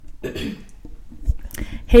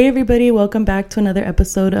Hey everybody, welcome back to another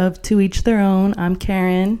episode of To Each Their Own. I'm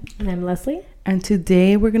Karen. And I'm Leslie. And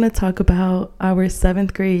today we're going to talk about our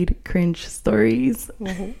 7th grade cringe stories.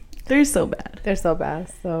 Mm-hmm. They're so bad. They're so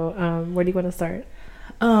bad. So where do you want to start?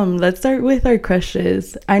 Let's start with our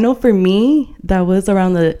crushes. I know for me, that was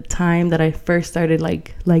around the time that I first started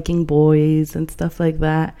liking boys and stuff like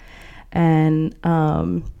that. And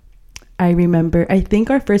I remember, I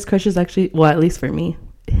think our first crush is actually, well, at least for me,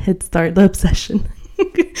 it started the obsession.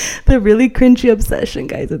 The really cringy obsession,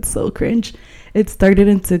 guys. It's so cringe. It started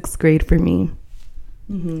in 6th grade for me.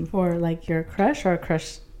 Mm-hmm. For like your crush or a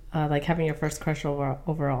crush, like having your first crush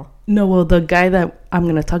overall? No, well, the guy that I'm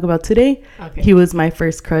going to talk about today, he was my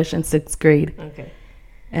first crush in 6th grade. Okay.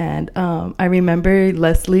 And I remember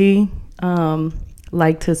Leslie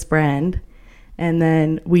liked his friend, and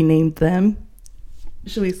then we named them.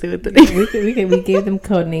 Should we say what the name? We gave them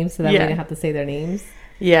code names so that we didn't have to say their names.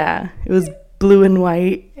 Yeah, it was blue and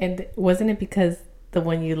white. And wasn't it because the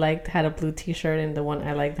one you liked had a blue t-shirt and the one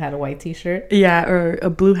I liked had a white t-shirt? Yeah, or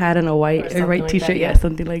a blue hat and a white t-shirt. Like yeah,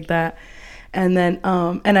 something like that. And then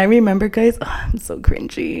and I remember, guys, I'm so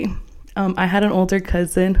cringy. I had an older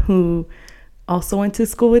cousin who also went to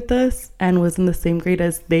school with us and was in the same grade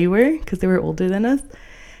as they were because they were older than us.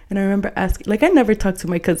 And I remember asking, I never talked to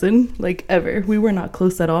my cousin, ever. We were not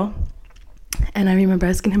close at all. And I remember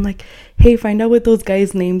asking him, hey, find out what those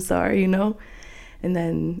guys' names are,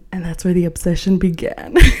 And that's where the obsession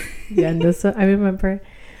began. Yeah, and this I remember.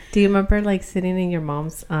 Do you remember sitting in your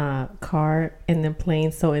mom's car and then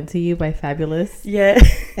playing "So Into You" by Fabulous? Yeah.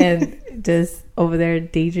 And just over there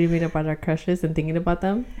daydreaming about our crushes and thinking about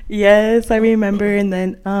them? Yes, I remember. And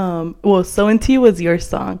then, "So Into You" was your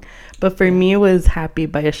song. But for me, it was "Happy"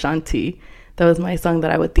 by Ashanti. That was my song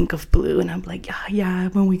that I would think of Blue. And I'm like, yeah,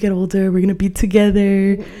 when we get older, we're going to be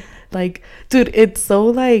together. Dude, it's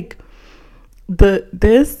so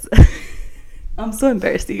this I'm so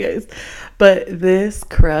embarrassed, you guys, but this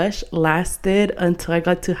crush lasted until I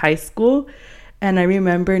got to high school. And I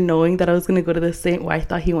remember knowing that I was gonna go to the same, I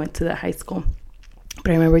thought he went to that high school,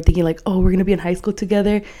 but I remember thinking we're gonna be in high school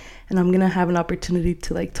together and I'm gonna have an opportunity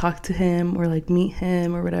to talk to him or meet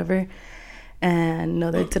him or whatever. And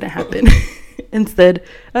no, that didn't happen. Instead,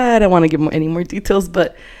 I don't want to give any more details,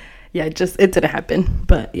 but yeah, it didn't happen.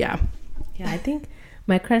 But yeah, I think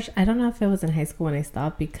my crush, I don't know if it was in high school when I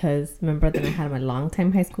stopped, because remember that I had my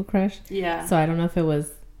longtime high school crush. Yeah. So I don't know if it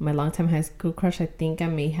was my longtime high school crush. I think I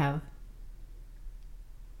may have.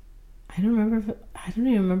 I don't even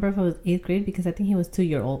remember if it was 8th grade, because I think he was 2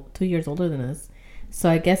 years older than us. So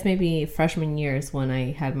I guess maybe freshman year is when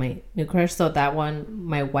I had my new crush. So that one,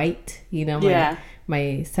 my white, my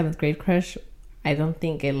 7th grade crush, I don't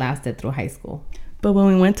think it lasted through high school. But when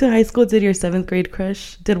we went to high school, did your 7th grade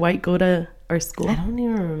crush, did White go to our school? I don't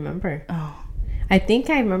even remember. Oh. I think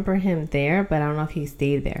I remember him there, but I don't know if he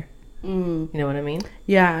stayed there. You know what I mean?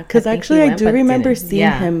 Yeah, because actually I do remember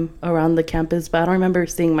seeing him around the campus, but I don't remember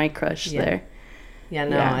seeing my crush there. Yeah,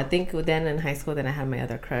 no, I think then in high school, then I had my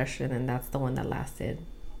other crush, and then that's the one that lasted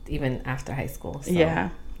even after high school. So.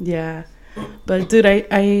 Yeah. But dude, I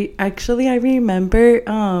remember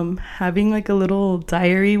having a little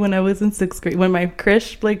diary when I was in 6th grade, when my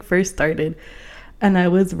crush first started. And I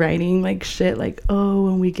was writing shit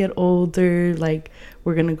when we get older,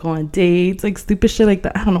 we're gonna go on dates, stupid shit like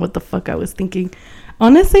that. I don't know what the fuck I was thinking.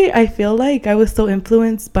 Honestly, I feel I was so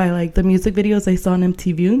influenced by the music videos I saw on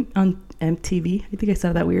MTV. I think I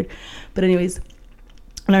said that weird. But anyways,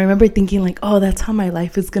 and I remember thinking that's how my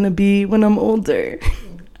life is gonna be when I'm older.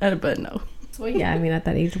 But no. Well, yeah, I mean, at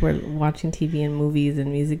that age, we're watching TV and movies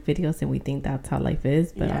and music videos, and we think that's how life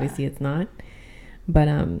is, but obviously it's not. But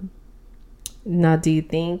now, do you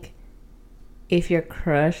think if your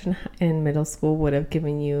crush in middle school would have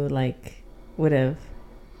given you would have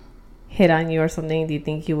hit on you or something, do you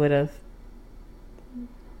think you would have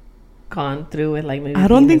gone through with maybe? I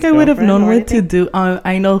don't think I would have known what to do.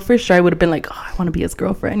 I know for sure I would have been I want to be his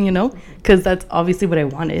girlfriend, because that's obviously what I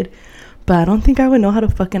wanted. But I don't think I would know how to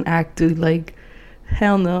fucking act, dude.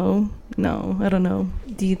 Hell no. No, I don't know.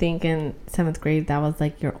 Do you think in 7th grade that was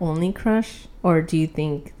your only crush? Or do you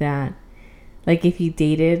think that if you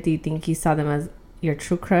dated, do you think you saw them as your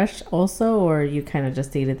true crush also? Or you kind of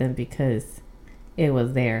just dated them because it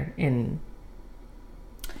was there and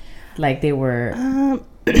they were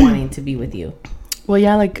wanting to be with you? Well,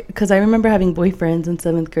 yeah, because I remember having boyfriends in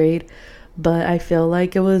 7th grade. But I feel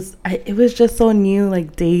it was just so new,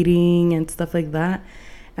 dating and stuff like that.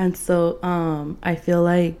 And so I feel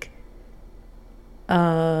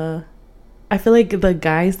I feel like the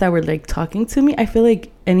guys that were like talking to me, I feel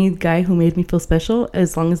like any guy who made me feel special,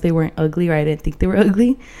 as long as they weren't ugly or I didn't think they were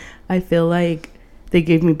ugly, I feel like they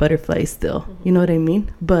gave me butterflies still. Mm-hmm. You know what I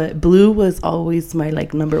mean? But blue was always my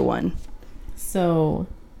like number one. So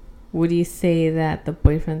would you say that the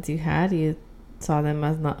boyfriends you had, you saw them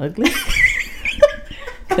as not ugly?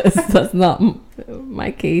 Because that's not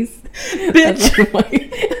my case.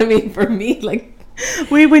 Bitch. I mean, for me, like...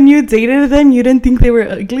 Wait, when you dated them, you didn't think they were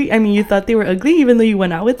ugly? I mean, you thought they were ugly even though you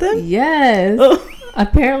went out with them? Yes. Oh.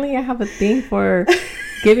 Apparently, I have a thing for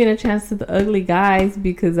giving a chance to the ugly guys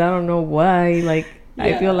because I don't know why. Like, yeah.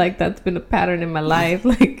 I feel like that's been a pattern in my life.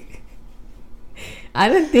 Like, I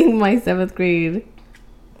didn't think my 7th grade...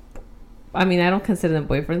 I mean, I don't consider them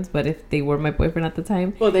boyfriends, but if they were my boyfriend at the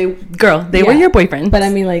time... Well, they were your boyfriend. But I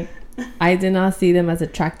mean, like, I did not see them as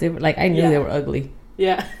attractive. Like, I knew they were ugly.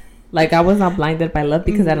 Yeah. Like, I was not blinded by love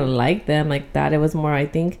because I don't like them like that. It was more, I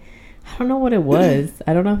think, I don't know what it was.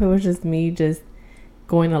 I don't know if it was just me just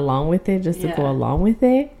going along with it just to go along with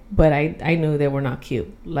it. But I knew they were not cute.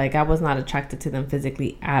 Like, I was not attracted to them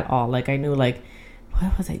physically at all. Like, I knew, like,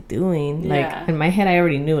 what was I doing? Like, in my head, I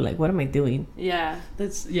already knew, like, what am I doing? Yeah,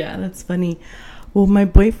 that's funny. Well, my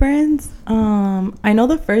boyfriends, I know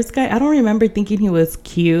the first guy, I don't remember thinking he was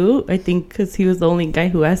cute. I think because he was the only guy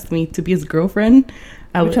who asked me to be his girlfriend.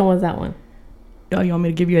 Which one was that one? Oh, you want me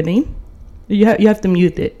to give you a name? You have to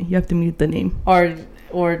mute it. You have to mute the name. Or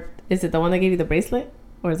is it the one that gave you the bracelet?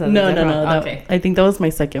 Or is that no. Okay. I think that was my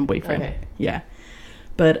second boyfriend. Okay. Yeah.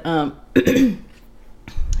 But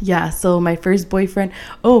yeah, so my first boyfriend.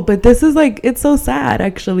 Oh, but this is like, it's so sad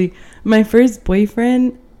actually. My first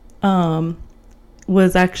boyfriend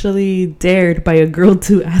was actually dared by a girl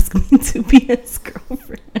to ask me to be his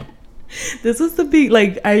girlfriend. This was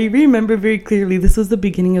I remember very clearly, this was the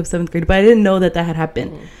beginning of 7th grade, but I didn't know that had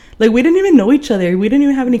happened. Mm-hmm. Like, we didn't even know each other. We didn't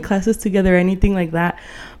even have any classes together or anything like that.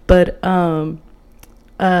 But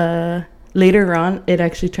later on, it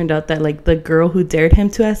actually turned out that, like, the girl who dared him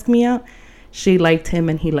to ask me out, she liked him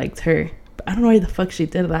and he liked her. But I don't know why the fuck she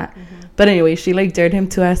did that. Mm-hmm. But anyway, she, like, dared him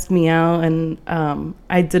to ask me out, and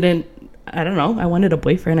I don't know. I wanted a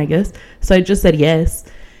boyfriend, I guess. So I just said yes.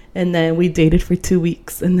 And then we dated for 2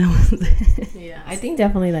 weeks, and that was it. Yeah, I think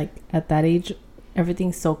definitely, like, at that age,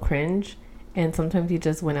 everything's so cringe. And sometimes you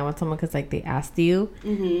just went out with someone because, like, they asked you.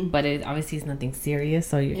 Mm-hmm. But it obviously is nothing serious,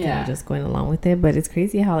 so you're kind of just going along with it. But it's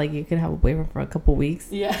crazy how, like, you could have a boyfriend for a couple weeks.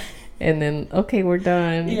 Yeah. And then, okay, we're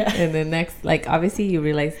done. Yeah. And then next, like, obviously you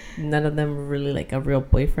realize none of them were really, like, a real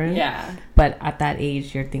boyfriend. Yeah. But at that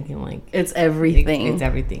age, you're thinking, like... It's everything. It's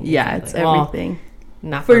everything. Yeah, it's like, everything. Well,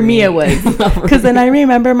 not for me it was. Because then I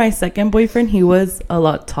remember my second boyfriend, he was a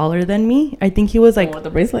lot taller than me. I think he was like... with the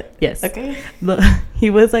bracelet? Yes. Okay. He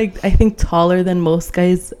was like, I think, taller than most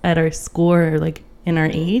guys at our school or like in our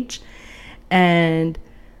age. And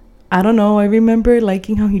I don't know, I remember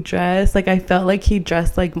liking how he dressed. Like, I felt like he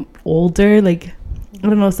dressed like older. Like, I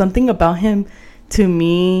don't know, something about him to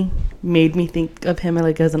me made me think of him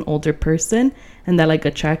like as an older person, and that like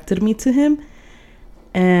attracted me to him.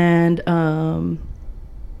 And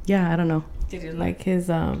yeah, I don't know. Did you like his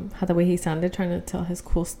how the way he sounded trying to tell his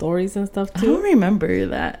cool stories and stuff too? I don't remember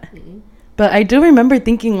that. Mm-hmm. But I do remember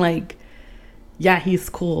thinking like, yeah, he's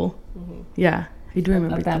cool. Mm-hmm. Yeah, I do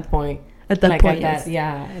remember at that point. At that like point, at that,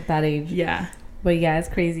 yeah, at that age. Yeah. But yeah, it's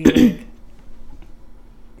crazy. Like,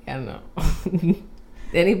 I don't know.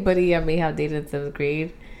 Anybody I may have dated in 7th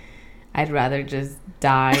grade, I'd rather just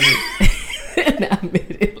die and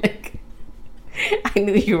admit it. Like, I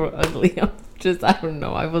knew you were ugly. I don't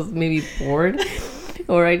know, I was maybe bored,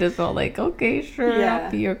 or I just felt like, okay, sure,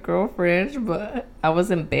 I'll be your girlfriend, but I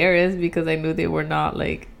was embarrassed because I knew they were not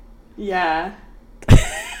like... Yeah.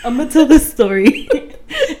 I'm gonna tell this story.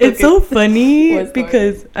 It's so funny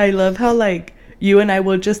because I love how like you and I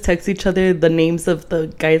will just text each other the names of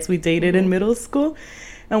the guys we dated in middle school,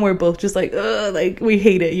 and we're both just like, ugh, like we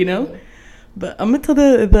hate it, you know? Mm-hmm. But I'm gonna tell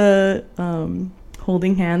the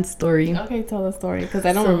holding hands story. Okay, tell the story, because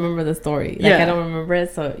I don't remember the story. Like, I don't remember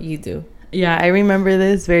it, so you do. Yeah, I remember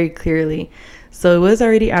this very clearly. So it was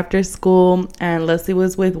already after school, and Leslie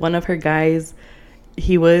was with one of her guys.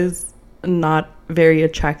 He was not very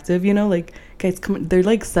attractive, you know, like, guys, they're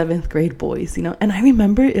like 7th grade boys, you know. And I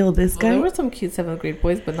remember this guy. There were some cute 7th grade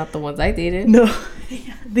boys, but not the ones I dated. No,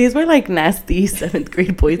 these were like nasty 7th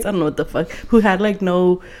grade boys. I don't know what the fuck, who had like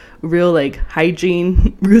no real like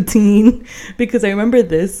hygiene routine. Because I remember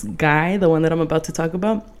this guy, the one that I'm about to talk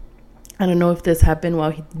about, I don't know if this happened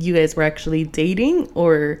while you guys were actually dating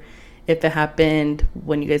or if it happened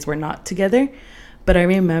when you guys were not together, but I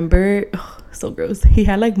remember so gross. He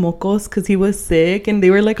had like mocos because he was sick, and they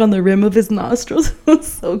were like on the rim of his nostrils. It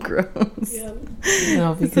was so gross. Yeah.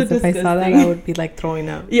 No, because so if I saw that, I would be like throwing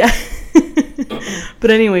up. Yeah. But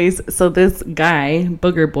anyways, so this guy,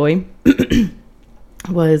 Booger Boy,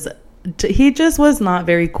 he just was not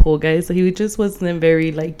very cool, guys. So he just wasn't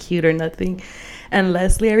very like cute or nothing. And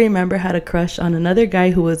Leslie, I remember, had a crush on another guy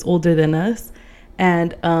who was older than us,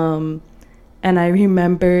 and I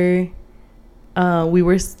remember we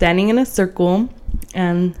were standing in a circle,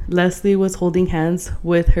 and Leslie was holding hands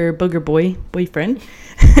with her Booger Boy boyfriend.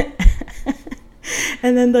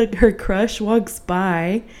 And then her crush walks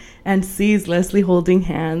by and sees Leslie holding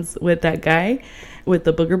hands with that guy, with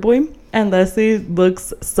the Booger Boy. And Leslie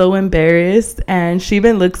looks so embarrassed, and she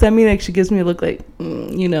even looks at me like, she gives me a look like,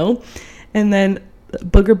 you know. And then one of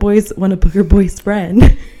Booger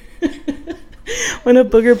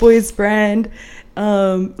Boy's friend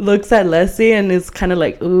looks at Leslie and is kind of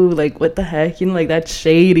like, ooh, like, what the heck, you know, like, that's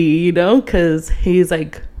shady, you know, because he's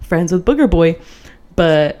like friends with Booger Boy.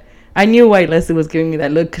 But I knew why Leslie was giving me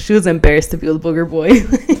that look, because she was embarrassed to be with Booger Boy.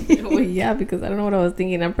 Well, yeah, because I don't know what I was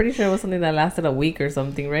thinking. I'm pretty sure it was something that lasted a week or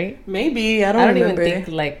something, right? Maybe. I don't remember. Even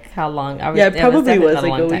think like how long. It probably was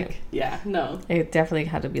like a week. Time. Yeah, no. It definitely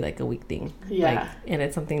had to be like a week thing. Yeah. Like, and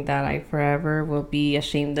it's something that I forever will be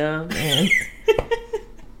ashamed of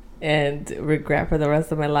and regret for the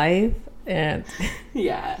rest of my life. And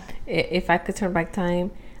yeah, if I could turn back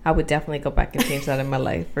time, I would definitely go back and change that in my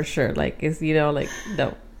life for sure. Like, it's, you know, like,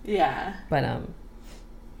 no. Yeah. But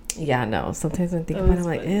yeah, no. Sometimes when I think about it, I'm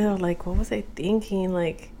like, ew, like, what was I thinking?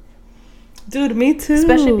 Like, dude, me too.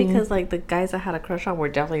 Especially because like the guys I had a crush on were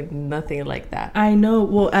definitely nothing like that. I know.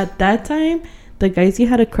 Well, at that time, the guys you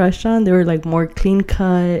had a crush on, they were like more clean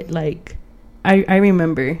cut. Like, I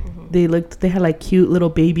remember they had like cute little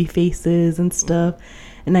baby faces and stuff.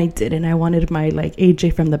 And I didn't. I wanted my like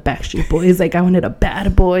AJ from the Backstreet Boys. Like, I wanted a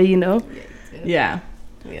bad boy, you know? Yeah.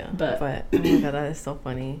 Yeah, but oh my god, that is so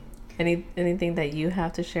funny. Anything that you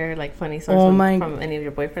have to share, like funny stories from any of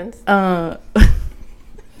your boyfriends?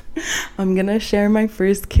 I'm gonna share my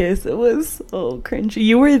first kiss. It was so cringy.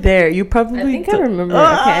 You were there. You probably. I think I remember.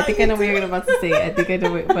 Okay, I think I know what you're about to say. I think I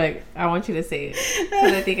know, but I want you to say it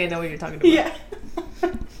because I think I know what you're talking about. Yeah.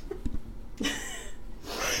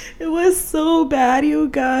 It was so bad, you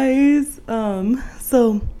guys.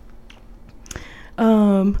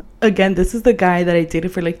 Again, this is the guy that I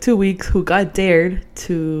dated for like 2 weeks who got dared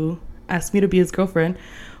to ask me to be his girlfriend.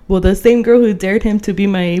 Well, the same girl who dared him to be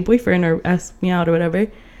my boyfriend or ask me out or whatever,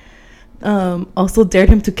 also dared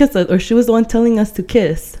him to kiss us, or she was the one telling us to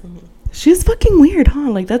kiss. She's fucking weird,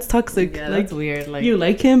 huh? Like, that's toxic. Yeah, like, that's weird. Like, you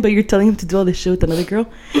like him, but you're telling him to do all this shit with another girl.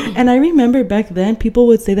 And I remember back then, people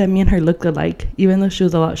would say that me and her looked alike, even though she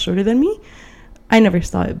was a lot shorter than me. I never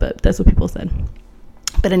saw it, but that's what people said.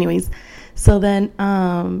 But anyways, so then,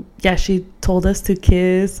 she told us to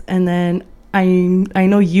kiss, and then I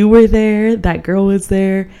know you were there, that girl was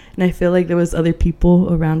there, and I feel like there was other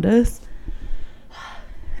people around us.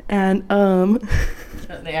 And I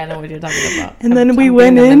know what you're talking about. And then we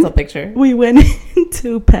went into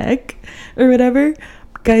Peck or whatever.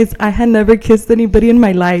 Guys, I had never kissed anybody in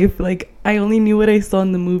my life. Like, I only knew what I saw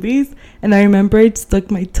in the movies, and I remember I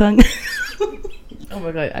stuck my tongue. Oh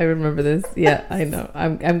my god, I remember this. Yeah, I know.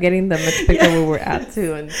 I'm getting the next picture where we're at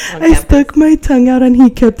too. And I stuck my tongue out, and he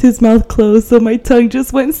kept his mouth closed, so my tongue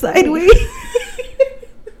just went sideways.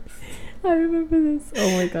 I remember this.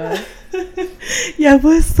 Oh my god. Yeah, it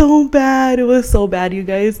was so bad. It was so bad, you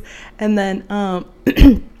guys. And then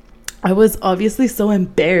I was obviously so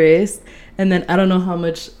embarrassed. And then I don't know how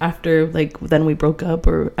much after, like, then we broke up,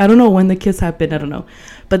 or I don't know when the kiss happened. I don't know.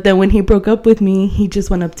 But then when he broke up with me, he just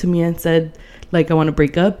went up to me and said, like, I want to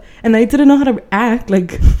break up. And I didn't know how to act.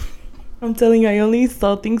 Like, I'm telling you, I only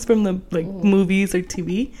saw things from the, like, movies or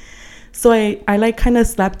TV. So I like, kind of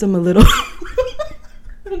slapped him a little.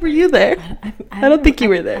 Were you there? I don't think you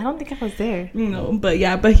were there. I don't think I was there. No,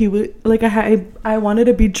 but he would, like, I wanted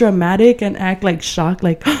to be dramatic and act like shocked,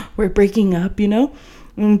 like, we're breaking up, you know?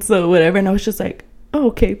 And so whatever, and I was just like, oh,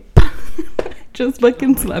 okay. Just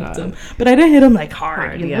fucking slapped him. But I didn't hit him like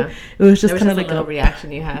hard, you know? It was just kind of like a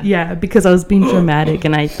reaction you had. Yeah, because I was being dramatic,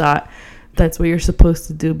 and I thought that's what you're supposed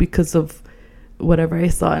to do because of whatever I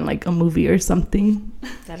saw in like a movie or something.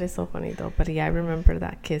 That is so funny though. But yeah, I remember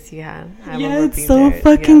that kiss you had. Yeah, it's so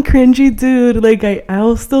fucking cringy, dude. Like,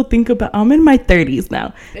 I'll still think about. I'm in my 30s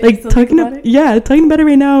now. Like, talking about it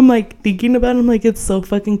right now. I'm like thinking about it. I'm like, it's so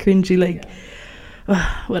fucking cringy. Like,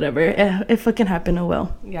 whatever. It fucking happened. Oh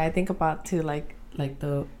well. Yeah, I think about too, like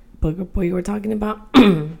the Booger Boy you were talking about.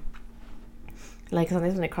 Like,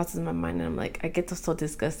 sometimes when it crosses my mind, and I'm like, I get so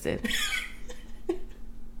disgusted.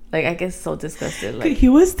 Like, I get so disgusted. Like, he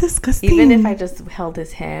was disgusting. Even if I just held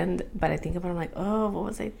his hand, but I think about it, I'm like, oh, what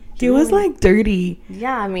was I doing? He was like dirty.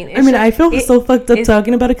 Yeah, I mean, I feel so fucked up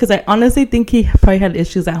talking about it because I honestly think he probably had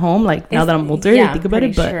issues at home. Like, now that I'm older, I think about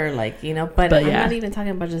it. But sure, like, you know, but I'm not even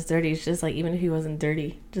talking about just dirty. It's just like, even if he wasn't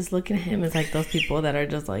dirty, just looking at him is like those people that are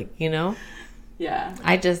just like, you know. Yeah.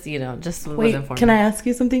 I just, you know, just wait. Wasn't for can me. I ask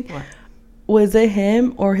you something? What? Was it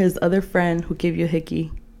him or his other friend who gave you a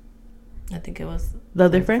hickey? I think it was the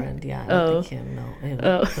other friend. Yeah, I don't think him.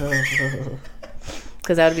 No.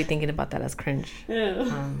 Because I would be thinking about that as cringe.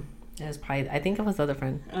 Yeah. It was probably. I think it was the other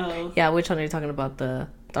friend. Oh. Yeah. Which one are you talking about? The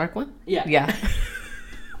dark one? Yeah. Yeah.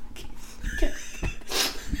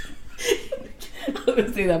 I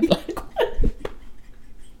would say that black one.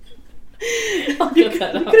 You could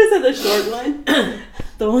have said the short one.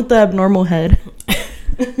 The one with the abnormal head.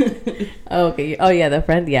 Oh, okay. Oh, yeah, the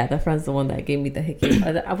friend. Yeah, the friend's the one that gave me the hickey.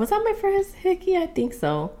 Was that my first hickey? I think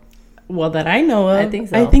so. Well, that I know of. I think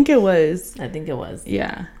so. I think it was.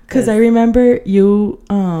 Yeah. Because I remember you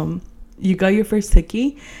got your first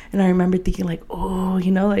hickey, and I remember thinking like, oh,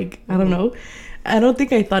 you know, like, I don't know. I don't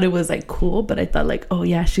think I thought it was like cool, but I thought like, oh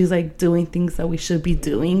yeah, she's like doing things that we should be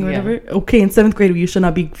doing or whatever. Okay, in 7th grade, you should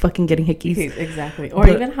not be fucking getting hickeys. Exactly. Or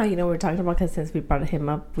even how, you know, we're talking about, because since we brought him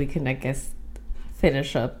up, we can, I guess,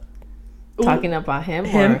 finish up talking about him.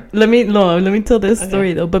 Or... Let me tell this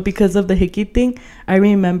story though. But because of the hickey thing, I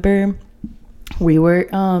remember we were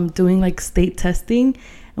doing like state testing,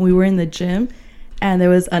 and we were in the gym, and there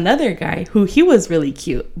was another guy who he was really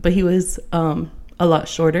cute, but he was a lot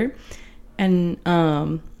shorter. And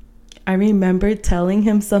I remember telling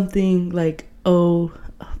him something like, oh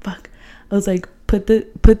fuck. I was like, put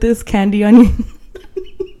this candy on your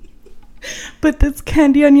put this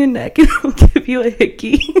candy on your neck and I'll give you a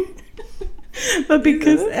hickey. But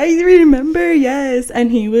because I remember, yes. And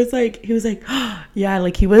he was like, oh, yeah,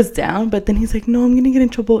 like he was down, but then he's like, no, I'm gonna get in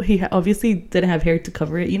trouble. He obviously didn't have hair to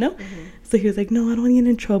cover it, you know? Mm-hmm. So he was like, no, I don't want to get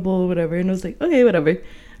in trouble or whatever. And I was like, okay, whatever.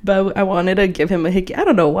 But I wanted to give him a hickey. I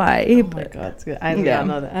don't know why. Oh my God, it's good. I don't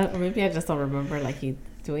know that. Maybe I just don't remember like he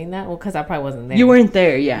doing that. Well, because I probably wasn't there. You weren't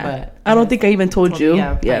there, yeah. But I don't think I even told you.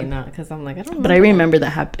 Yeah, not, because I'm like, I don't know. But I remember that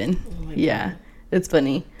happened. Oh yeah, it's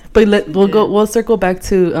funny. But we'll circle back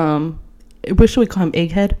to what should we call him?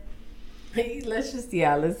 Egghead. Hey, let's.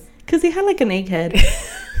 Because he had like an egghead.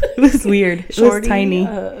 It was weird. It was tiny.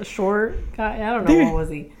 Short guy. I don't know. What was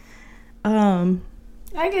he?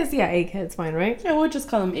 I guess, yeah, Egghead's fine, right? Yeah, we'll just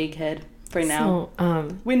call him Egghead for now. So,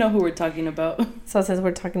 we know who we're talking about. So since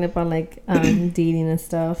we're talking about, like, dating and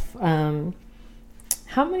stuff, how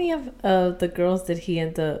many of the girls did he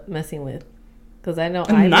end up messing with? Because I know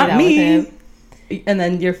I not did that me. with him. And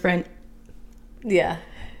then your friend. Yeah.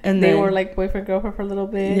 And they were, like, boyfriend, girlfriend for a little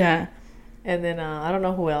bit. Yeah. And then I don't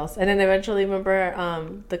know who else. And then eventually,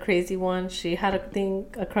 remember the crazy one? She had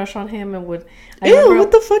a crush on him and would. Ew!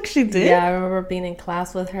 What the fuck she did? Yeah, I remember being in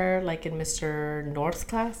class with her, like in Mr. North's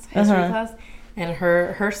class, history class, and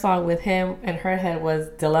her song with him and her head was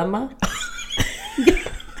 "Dilemma."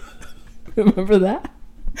 Remember that?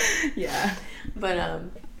 Yeah. But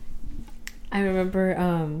I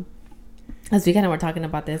remember as we kind of were talking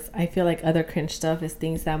about this, I feel like other cringe stuff is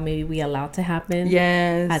things that maybe we allowed to happen.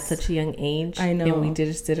 Yes. At such a young age. I know. And we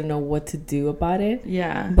just didn't know what to do about it.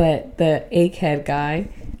 Yeah. But the egghead guy,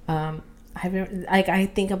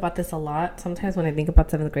 I think about this a lot. Sometimes when I think about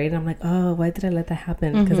 7th grade, I'm like, oh, why did I let that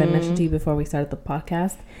happen? Because I mentioned to you before we started the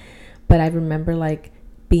podcast. But I remember like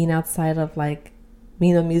being outside of like,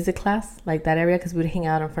 music class, like that area, because we would hang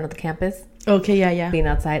out in front of the campus. Okay, yeah. Being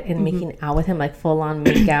outside and making out with him, like full on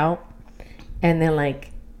make out. And then,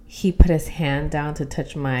 like, he put his hand down to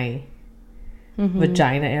touch my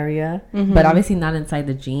vagina area. But obviously not inside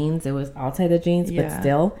the jeans. It was outside the jeans, but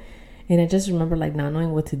still. And I just remember, like, not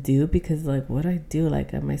knowing what to do because, like, what do I do?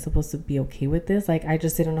 Like, am I supposed to be okay with this? Like, I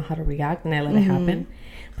just didn't know how to react, and I let it happen.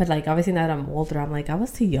 But, like, obviously now that I'm older, I'm like, I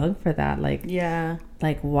was too young for that. Like, yeah.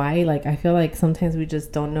 Like, why? Like, I feel like sometimes we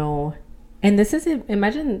just don't know. And this is,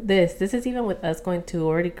 imagine this. This is even with us going to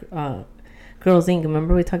already... Girls Inc.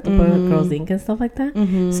 Remember we talked about Girls Inc. and stuff like that?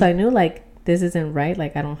 So I knew like this isn't right.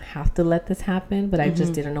 Like I don't have to let this happen, but I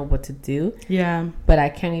just didn't know what to do. Yeah. But I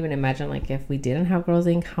can't even imagine like if we didn't have Girls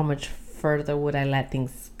Inc., how much further would I let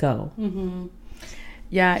things go?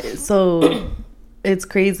 Yeah. So it's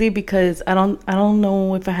crazy because I don't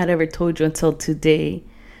know if I had ever told you until today.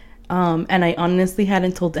 And I honestly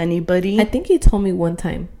hadn't told anybody. I think you told me one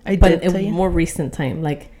time. I did tell you? More recent time,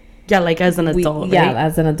 like. Yeah, like as an adult, right? Yeah,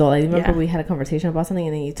 as an adult. I remember we had a conversation about something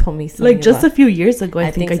and then you told me something. Like just a few years ago,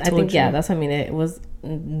 I think I told you. Yeah, that's what I mean. It was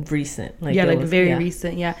recent. Like, yeah, like very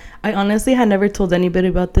recent, yeah. I honestly had never told anybody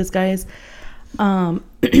about this, guys. And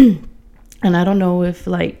I don't know if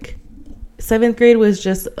like 7th grade was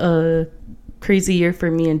just a crazy year for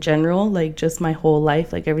me in general, like just my whole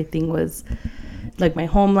life, like everything was like my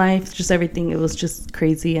home life, just everything, it was just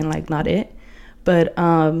crazy and like not it. But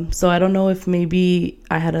so I don't know if maybe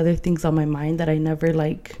I had other things on my mind that I never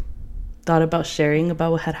like thought about sharing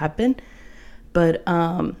about what had happened. But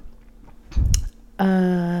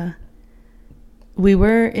we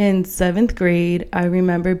were in 7th grade. I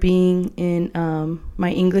remember being in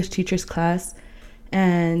my English teacher's class,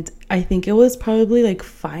 and I think it was probably like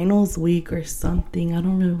finals week or something. I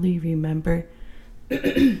don't really remember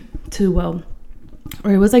too well.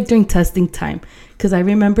 Or it was like during testing time, because I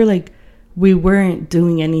remember like we weren't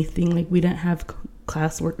doing anything. Like we didn't have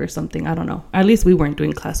classwork or something. I don't know. At least we weren't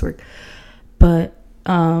doing classwork. But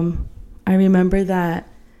I remember that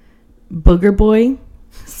Booger Boy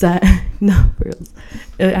sat I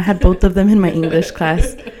had both of them in my English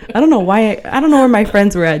class. I don't know why. I don't know where my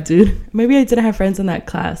friends were at, dude. Maybe I didn't have friends in that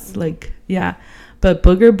class. Like, yeah. But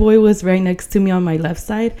Booger Boy was right next to me on my left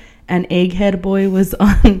side, and Egghead Boy was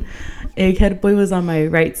on my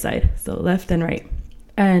right side. So left and right.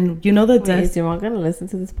 And you know the desk. Is your mom gonna listen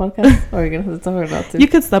to this podcast, or are you gonna tell her not to? You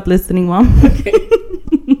could stop listening, Mom. Okay.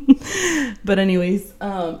 But anyways,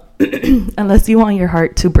 unless you want your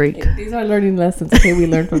heart to break. These are learning lessons. Okay, we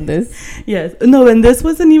learned from this. Yes. No, and this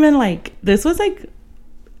wasn't even like, this was like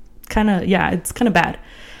kind of, yeah, it's kind of bad.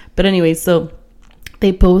 But anyways, so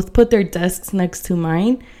they both put their desks next to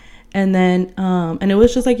mine. And then, and it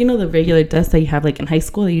was just like, you know, the regular desk that you have like in high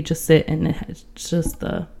school that you just sit and it's just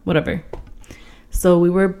the whatever. So we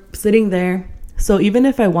were sitting there. So even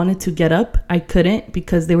if I wanted to get up, I couldn't,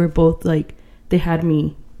 because they were both like, they had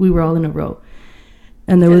me, we were all in a row.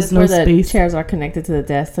 And there was no space. The chairs are connected to the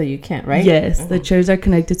desk, so you can't, right? Yes, the chairs are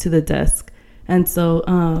connected to the desk. And so,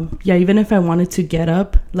 yeah, even if I wanted to get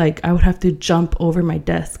up, like I would have to jump over my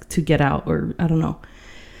desk to get out, or I don't know.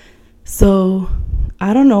 So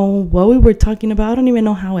I don't know what we were talking about. I don't even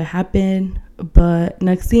know how it happened. But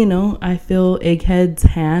next thing you know, I feel Egghead's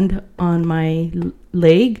hand on my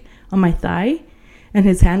leg, on my thigh. And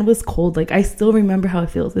his hand was cold. Like, I still remember how it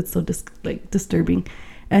feels. It's so disturbing.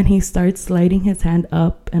 And he starts sliding his hand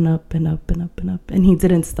up and up and up and up and up. And he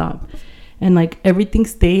didn't stop. And, like, everything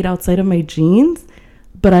stayed outside of my jeans.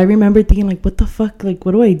 But I remember thinking, like, what the fuck? Like,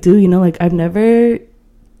 what do I do? You know, like, I've never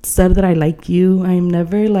said that I like you. I'm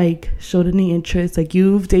never, like, showed any interest. Like,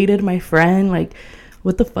 you've dated my friend. Like,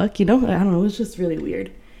 what the fuck? You know? I don't know. It was just really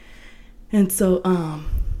weird. And so,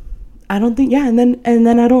 I don't think, yeah. And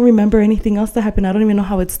then I don't remember anything else that happened. I don't even know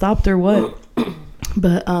how it stopped or what.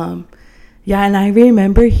 But, yeah, and I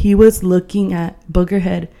remember he was looking at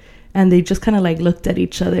Boogerhead, and they just kind of like looked at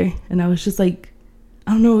each other, and I was just like,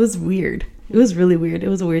 I don't know, it was weird. It was really weird. It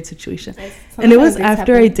was a weird situation. And it was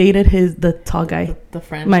after I dated the tall guy, the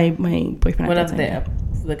friend, my boyfriend. One of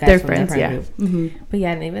the guys their from friends, their yeah. Group. Mm-hmm. But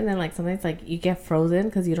yeah, and even then, like sometimes like you get frozen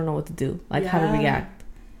because you don't know what to do, like how to react.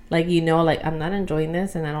 Like, you know, like I'm not enjoying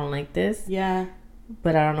this and I don't like this. Yeah.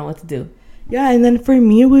 But I don't know what to do. Yeah, and then for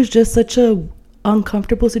me, it was just such a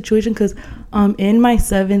uncomfortable situation because in my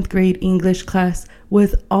 7th grade English class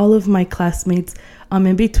with all of my classmates,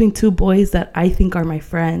 in between two boys that I think are my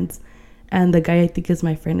friends, and the guy I think is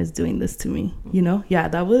my friend is doing this to me, you know? Yeah,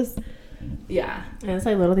 that was, yeah. And it's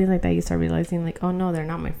like little things like that you start realizing, like, oh no, they're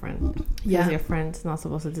not my friend. Yeah. Because your friend's not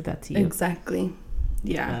supposed to do that to you. Exactly.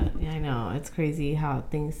 Yeah. But, yeah, I know. It's crazy how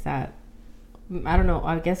things that, I don't know,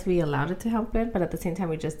 I guess we allowed it to happen, but at the same time,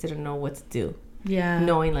 we just didn't know what to do. Yeah.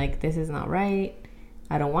 Knowing, like, this is not right.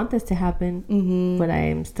 I don't want this to happen, mm-hmm. but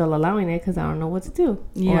I'm still allowing it because I don't know what to do.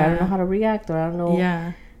 Yeah. Or I don't know how to react, or I don't know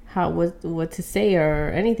yeah. what to say or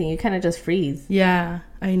anything. You kind of just freeze. Yeah,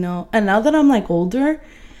 I know. And now that I'm, like, older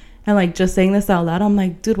and, like, just saying this out loud, I'm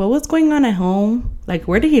like, dude, what was going on at home? Like,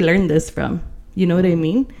 where did he learn this from? You know what I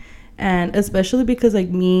mean? And especially because, like,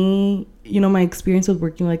 me, you know, my experience with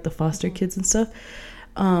working with, like, the foster kids and stuff,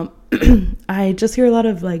 I just hear a lot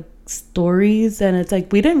of, like, stories, and it's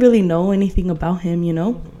like we didn't really know anything about him, you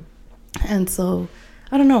know. Mm-hmm. And so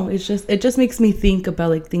I don't know, it just makes me think about,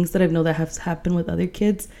 like, things that I know that have happened with other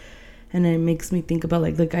kids, and it makes me think about,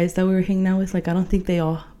 like, the guys that we were hanging out with. Like, I don't think they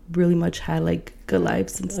all really much had, like, good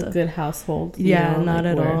lives and stuff, a good household. Yeah, know, not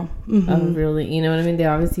like, at all. Mm-hmm. Really, you know what I mean? They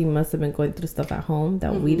obviously must have been going through stuff at home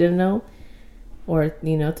that mm-hmm. we didn't know, or,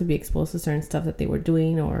 you know, to be exposed to certain stuff that they were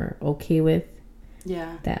doing or okay with.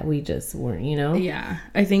 Yeah, that we just weren't, you know. Yeah,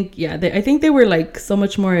 I think they were, like, so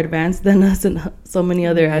much more advanced than us in so many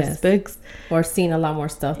other aspects, or seen a lot more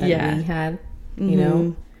stuff than we had, you mm-hmm.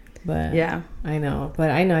 know. But yeah, I know.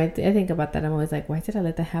 But I know. I think about that. I'm always like, why did I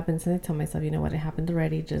let that happen? So I tell myself, you know what? It happened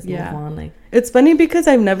already. Just move on. Like, it's funny because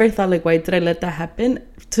I've never thought like, why did I let that happen?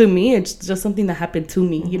 To me, it's just something that happened to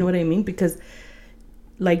me. You know what I mean? Because,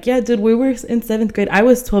 like, yeah, dude, we were in 7th grade. I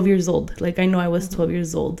was 12 years old. Like, I know I was 12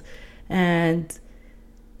 years old, and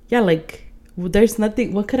yeah, like, there's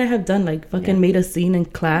nothing. What could I have done? Like, fucking made a scene in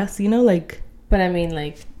class, you know? Like, but I mean,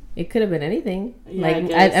 like, it could have been anything. Yeah,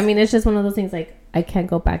 like, I mean, it's just one of those things. Like, I can't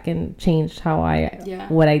go back and change how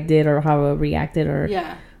what I did or how I reacted or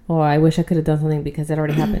I wish I could have done something because it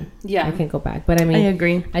already happened. I can't go back. But I mean, I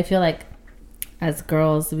agree. I feel like as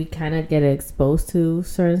girls, we kind of get exposed to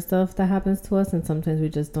certain stuff that happens to us, and sometimes we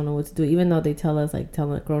just don't know what to do. Even though they tell us, like, tell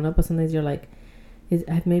them grown up, but sometimes you're like,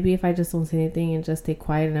 maybe if I just don't say anything and just stay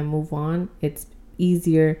quiet and I move on, it's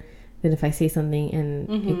easier than if I say something and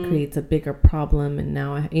it creates a bigger problem. And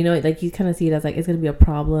now, like, you kind of see it as like, it's going to be a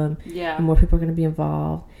problem. Yeah. And more people are going to be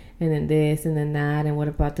involved. And then this and then that. And what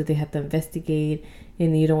about, do they have to investigate?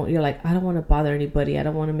 And you're like, I don't want to bother anybody. I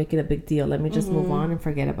don't want to make it a big deal. Let me just move on and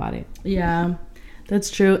forget about it. Yeah, that's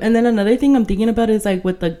true. And then another thing I'm thinking about is like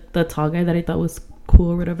with the tall guy that I thought was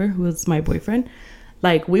cool or whatever, who was my boyfriend.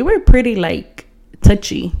 Like, we were pretty like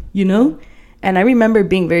touchy, you know? And I remember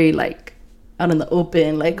being very like out in the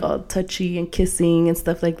open, like all touchy and kissing and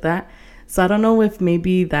stuff like that. So I don't know if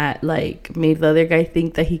maybe that like made the other guy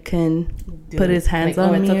think that he can put his hands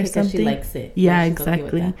like, on me or something. She likes it. Yeah,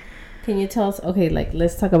 exactly. Okay. Can you tell us? Okay, like,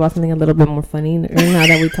 let's talk about something a little bit more funny now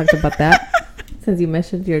that we talked about that. Since you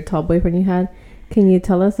mentioned your tall boyfriend you had, can you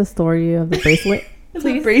tell us the story of the bracelet?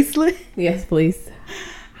 The bracelet? Yes, please.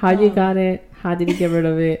 How you got it? How did you get rid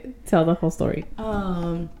of it? Tell the whole story.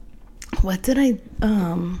 What did I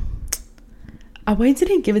why did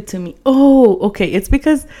he give it to me? Oh, okay. It's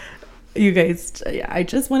because you guys, I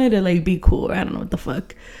just wanted to like be cool. I don't know what the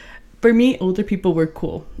fuck. For me, older people were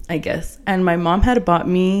cool, I guess. And my mom had bought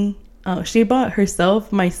me, she bought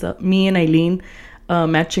herself, me and Eileen,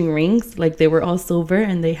 matching rings. Like, they were all silver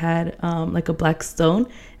and they had like a black stone,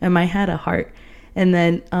 and mine had a heart. And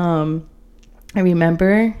then I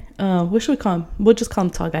remember, what should we call him? We'll just call him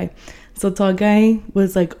Tall Guy. So Tall Guy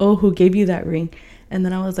was like, oh, who gave you that ring? And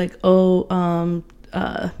then I was like, oh,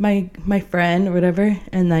 my friend or whatever.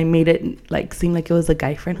 And I made it like seem like it was a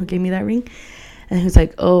guy friend who gave me that ring. And he was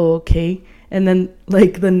like, oh, okay. And then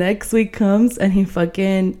like the next week comes and he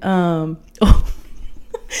fucking hold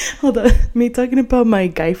on. Me talking about my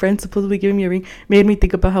guy friend supposedly giving me a ring made me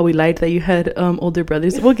think about how we lied that you had older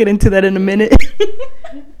brothers. We'll get into that in a minute.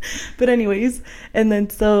 But anyways, and then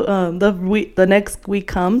so the next week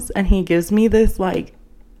comes and he gives me this, like,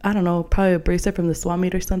 I don't know, probably a bracelet from the swap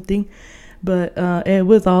meet or something. But it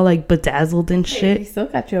was all like bedazzled and shit. He still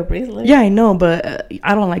got you a bracelet. Yeah, I know, but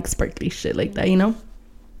I don't like sparkly shit like that, you know?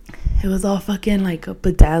 It was all fucking like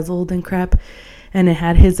bedazzled and crap. And it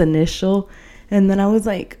had his initial. And then I was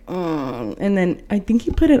like, and then I think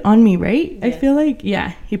he put it on me, right? Yes. I feel like,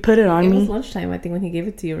 yeah, he put it on me. It was lunchtime, I think, when he gave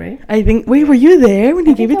it to you, right? I think, wait, were you there when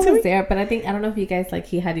he gave it to me? I was there, but I don't know if you guys, like,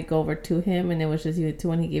 he had you go over to him and it was just you two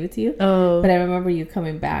when he gave it to you. Oh. But I remember you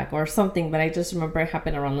coming back or something, but I just remember it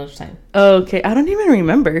happened around lunchtime. Oh, okay. I don't even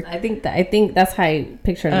remember. I think that's how I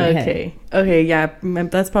picture it in my head. Okay, yeah,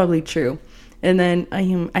 that's probably true. And then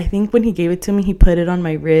I think when he gave it to me, he put it on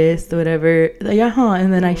my wrist or whatever. Yeah,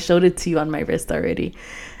 and then I showed it to you on my wrist already.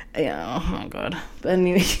 Yeah, oh my God. But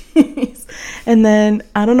anyways, and then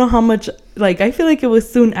I don't know how much, like, I feel like it was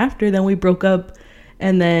soon after, then we broke up.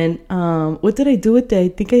 And then what did I do with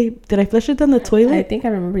it? Did I flush it down the toilet? I think I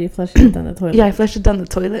remember you flushed it down the toilet. Yeah, I flushed it down the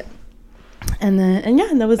toilet. And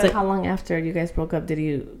that was it. How long after you guys broke up did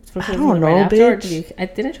you flush it? I don't know, right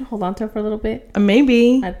bitch. Didn't you hold on to it for a little bit?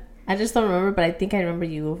 Maybe. I just don't remember, but I think I remember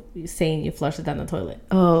you saying you flushed it down the toilet.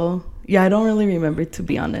 Oh, yeah, I don't really remember, to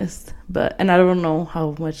be honest. And I don't know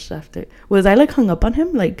how much after. Was I, like, hung up on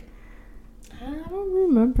him? Like, I don't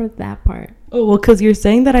remember that part. Oh, well, because you're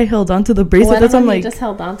saying that I held on to the bracelet. That's why I'm like, you just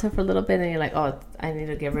held on to it for a little bit and you're like, oh, I need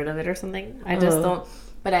to get rid of it or something. I just don't.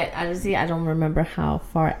 But I honestly, I don't remember how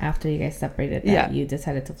far after you guys separated that you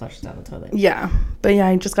decided to flush it down the toilet. Yeah. But yeah,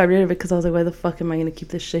 I just got rid of it because I was like, why the fuck am I going to keep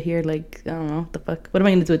this shit here? Like, I don't know. What the fuck? What am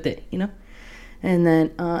I going to do with it? You know? And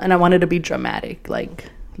then, and I wanted to be dramatic.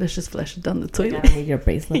 Like, let's just flush it down the toilet. I need your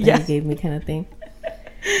bracelet that you gave me kind of thing.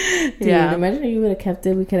 Dude, imagine if you would have kept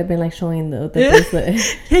it. We could have been like showing the bracelet.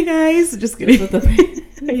 Hey guys. Just kidding.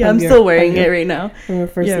 Yeah, I'm still wearing it right now. From your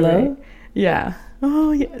first love? Right. Yeah.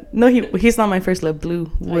 Oh yeah, no, he's not my first love.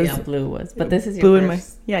 Blue was. Blue was, but this is your Blue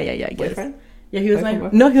first. Yeah, I guess. Boyfriend? Yeah, he was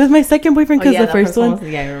he was my second boyfriend because the first one was,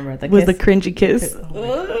 I remember was the cringy kiss.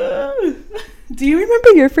 Oh, do you remember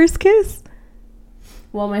your first kiss?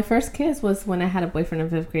 Well, my first kiss was when I had a boyfriend in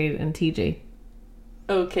 5th grade and TJ.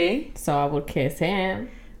 Okay. So I would kiss him.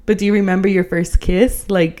 But do you remember your first kiss?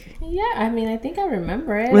 Like, yeah, I mean, I think I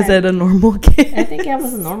remember it. Was it a normal kiss? I think it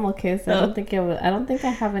was a normal kiss. I don't think I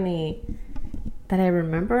have any that I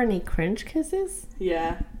remember any cringe kisses.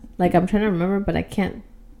 Yeah. Like, I'm trying to remember, but I can't.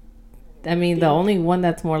 I mean, the only one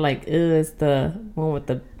that's more like is the one with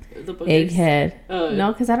the egghead.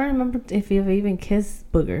 No, because I don't remember if you've even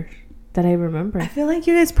kissed boogers that I remember. I feel like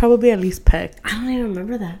you guys probably at least pecked. I don't even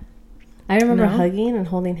remember that. I remember hugging and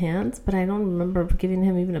holding hands, but I don't remember giving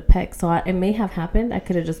him even a peck. So it may have happened. I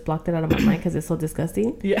could have just blocked it out of my mind because it's so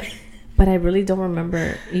disgusting. Yeah. But I really don't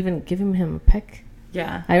remember even giving him a peck.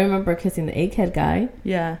 Yeah. I remember kissing the egghead guy.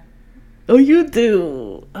 Yeah. Oh, you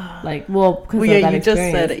do. Like, well, because you experience. Just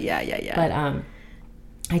said it. Yeah. But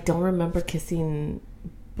I don't remember kissing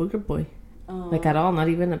Booger Boy. Like, at all. Not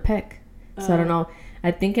even a peck. So I don't know. I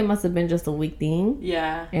think it must have been just a weak thing.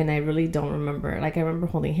 Yeah. And I really don't remember. Like, I remember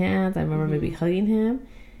holding hands. I remember maybe hugging him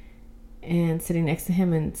and sitting next to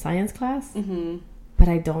him in science class. Mm-hmm. But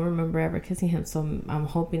I don't remember ever kissing him. So I'm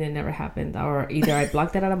hoping it never happened. Or either I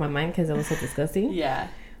blocked it out of my mind because it was so disgusting. Yeah.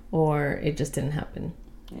 Or it just didn't happen.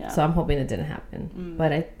 Yeah. So I'm hoping it didn't happen.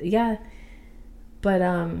 But But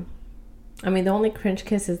I mean, the only cringe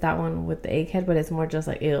kiss is that one with the egghead, but it's more just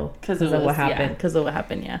like ew because of what happened. Because of what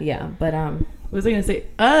happened, yeah. Yeah, but what was I gonna say?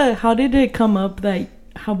 How did it come up that?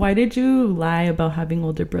 Why did you lie about having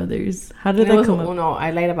older brothers? How did that come up? No, I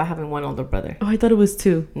lied about having one older brother. Oh, I thought it was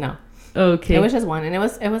 2. No. Okay. It was just one, and it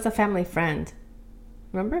was a family friend.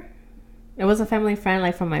 Remember? It was a family friend,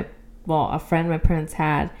 like from a friend my parents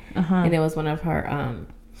had, and it was one of her.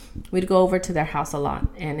 We'd go over to their house a lot,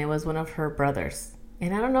 and it was one of her brothers.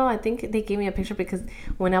 And I don't know. I think they gave me a picture because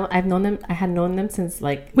when I had known them since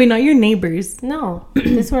like. Wait, not your neighbors? No,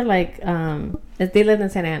 these were like they lived in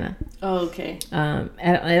Santa Ana. Oh, okay.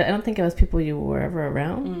 I don't think it was people you were ever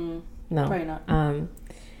around. No, probably not.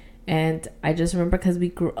 And I just remember because we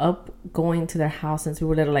grew up going to their house since we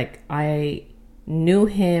were little. Like I knew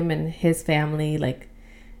him and his family, like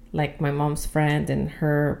my mom's friend and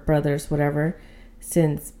her brothers, whatever,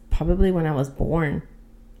 since probably when I was born.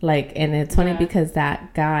 Like, and it's funny because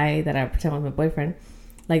that guy that I pretend was my boyfriend,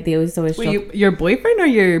 like they always Wait, your boyfriend or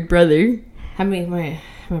your brother? I mean, my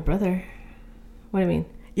brother. What do you mean?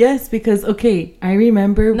 Yes, because okay, I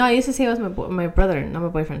remember. No, I used to say it was my brother, not my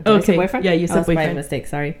boyfriend. Did I say boyfriend? Yeah, you said boyfriend. By mistake.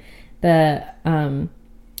 Sorry. Because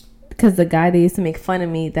the guy they used to make fun of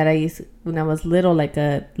me that I used when I was little, like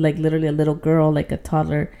literally a little girl, like a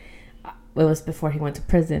toddler. It was before he went to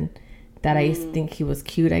prison. That I used to think he was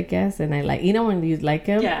cute, I guess, and I like when you like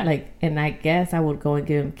him, and I guess I would go and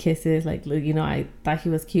give him kisses, I thought he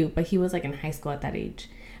was cute, but he was like in high school at that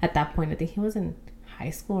age. At that point, I think he was in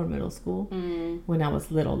high school or middle school when I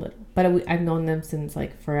was little. But I've known them since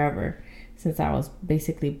like forever, since I was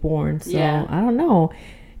basically born. So I don't know,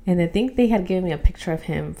 and I think they had given me a picture of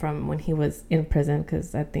him from when he was in prison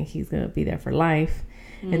because I think he's gonna be there for life,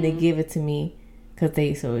 and they gave it to me. Because they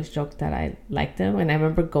used to always joke that I liked him. And I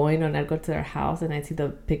remember going and I'd go to their house and I'd see the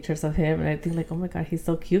pictures of him. And I'd think like, oh my God, he's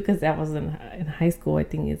so cute. Because that was in high school. I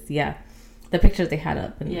think it's, the pictures they had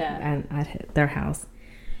up and at their house.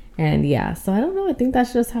 And so I don't know. I think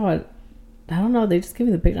that's just how it, I don't know. They just gave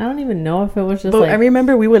me the picture. I don't even know if it was just I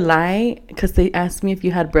remember we would lie because they asked me if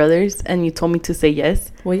you had brothers and you told me to say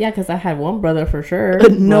yes. Well, yeah, because I had one brother for sure.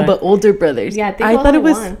 No, but older brothers. Yeah, I thought it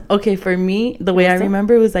was one. Okay, for me, the way I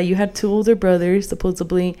remember was that you had 2 older brothers,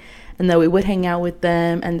 supposedly, and that we would hang out with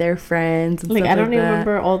them and their friends. And I don't even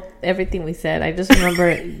remember everything we said. I just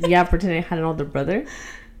remember, pretending I had an older brother,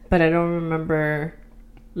 but I don't remember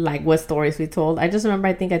like what stories we told. I just remember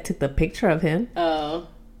I think I took the picture of him. Oh.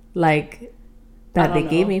 Like that they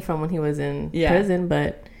gave me from when he was in prison,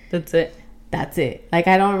 but that's it. Like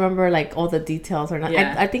I don't remember like all the details or not.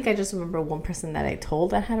 I think I just remember one person that I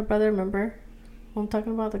told that had a brother. Remember what I'm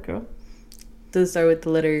talking about? The girl. Does it start with the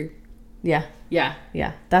letter? Yeah.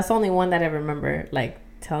 That's the only one that I remember like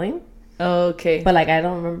telling. Oh, okay. But like I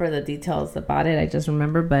don't remember the details about it. I just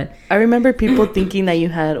remember. But I remember people thinking that you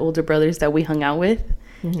had older brothers that we hung out with,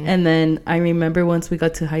 and then I remember once we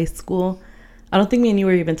got to high school. I don't think me and you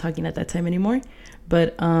were even talking at that time anymore.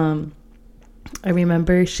 But I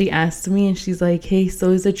remember she asked me and she's like, hey,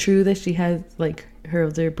 so is it true that she has like her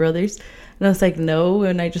older brothers? And I was like, no.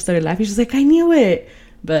 And I just started laughing. She's like, I knew it.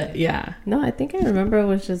 But yeah. No, I think I remember it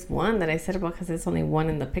was just one that I said about because it's only one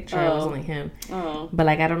in the picture. It was only him. Oh. But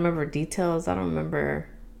like I don't remember details. I don't remember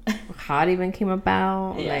how it even came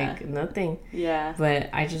about. Like nothing. Yeah. But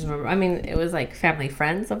I just remember, I mean, it was like family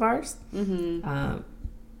friends of ours.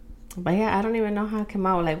 But I don't even know how it came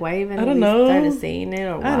out. Like, why even I don't know. Started saying it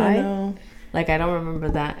or why? I don't know. Like, I don't remember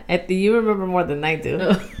that. You remember more than I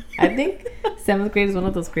do. I think 7th grade is one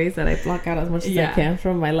of those grades that I block out as much as I can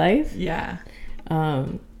from my life. Yeah.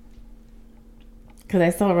 Because I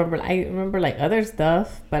still remember, like other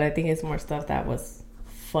stuff, but I think it's more stuff that was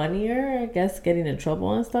funnier, I guess, getting in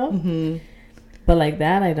trouble and stuff. Mm-hmm. But like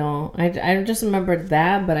that, I don't. I just remember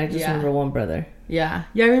that, but I just remember one brother. Yeah.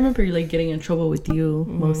 Yeah, I remember like getting in trouble with you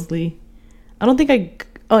mostly. I don't think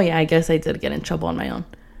oh yeah, I guess I did get in trouble on my own.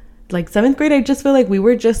 Like 7th grade, I just feel like we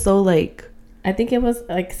were just so like. I think it was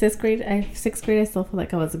like 6th grade. 6th grade, I still feel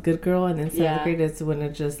like I was a good girl, and then 7th grade is when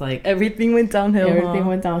it just like everything went downhill. Everything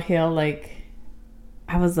went downhill. Like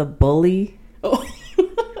I was a bully.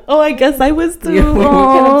 Oh, I guess I was too. Yeah, we were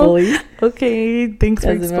kind of bullies. Okay, thanks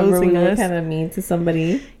for exposing us. We were kind of mean to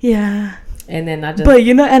somebody. Yeah. And then not just. But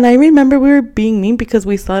and I remember we were being mean because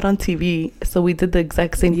we saw it on TV, so we did the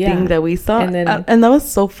exact same thing that we saw, and that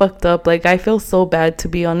was so fucked up. Like I feel so bad, to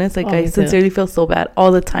be honest. Like I sincerely feel so bad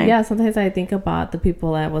all the time. Yeah, sometimes I think about the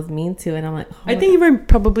people that I was mean to, and I'm like, I think you were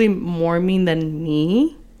probably more mean than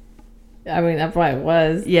me. I mean, I probably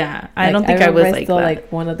was. Yeah, I don't think I was like still that.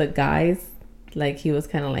 Like one of the guys, like he was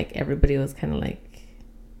kind of like everybody was kind of like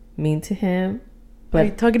mean to him. But are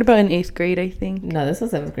you talking about in 8th grade, I think? No, this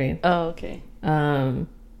was 7th grade. Oh, okay. And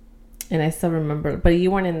I still remember, but you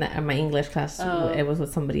weren't in my English class. Oh. It was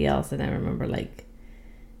with somebody else, and I remember like,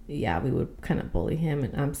 yeah, we would kind of bully him.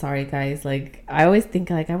 And I'm sorry, guys. Like I always think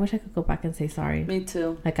like I wish I could go back and say sorry. Me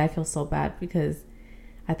too. Like I feel so bad because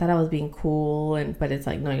I thought I was being cool, but it's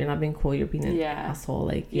like no, you're not being cool. You're being an asshole.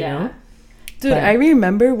 Like you know. Dude, I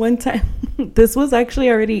remember one time. This was actually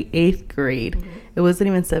already 8th grade. Mm-hmm. It wasn't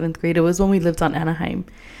even 7th grade. It was when we lived on Anaheim,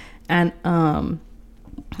 and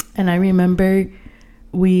I remember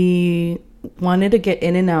we wanted to get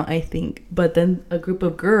in and out, I think, but then a group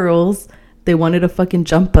of girls, they wanted to fucking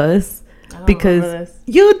jump us because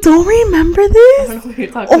you don't remember this? I don't know what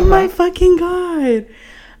you're talking about. My fucking god.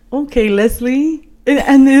 Okay, Leslie,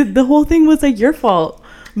 and the whole thing was like your fault.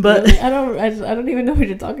 But really? I don't even know what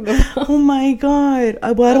you're talking about. Oh my god!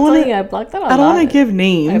 I don't want to. I blocked out a lot. I don't want to give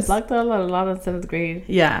names. I blocked out a lot in 7th grade.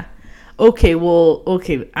 Yeah. Okay. Well.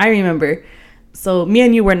 Okay. I remember. So me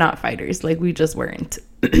and you were not fighters. Like we just weren't.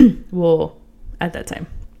 Well, at that time.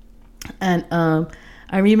 And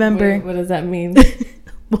I remember. What does that mean?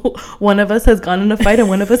 Well, one of us has gone in a fight and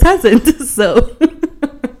one of us hasn't. So.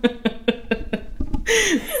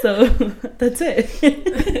 So that's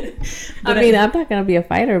it. I mean, I'm not gonna be a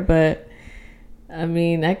fighter, but I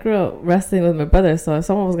mean, I grew up wrestling with my brother, so if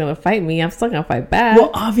someone was gonna fight me, I'm still gonna fight back. Well,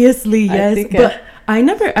 obviously, yes, but I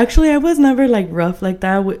was never like rough like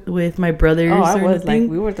that with my brothers. Oh, I was anything.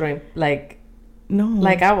 Like we were throwing like. No.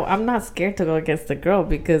 Like, I'm not scared to go against the girl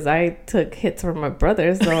because I took hits from my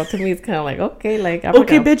brother. So, to me, it's kind of like, okay, like...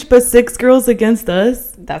 bitch, but 6 girls against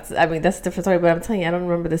us? That's a different story. But I'm telling you, I don't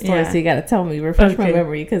remember the story. Yeah. So, you got to tell me. Refresh my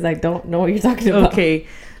memory because I don't know what you're talking about. Okay.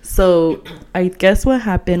 So, I guess what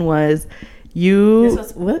happened was This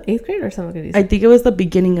was, what, 8th grade or something? I think it was the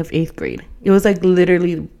beginning of 8th grade. It was, like,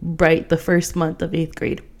 literally right the first month of 8th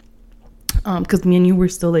grade. Because me and you were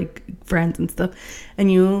still, like, friends and stuff.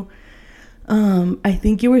 And you... I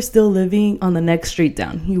think you were still living on the next street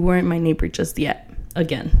down. You weren't my neighbor just yet,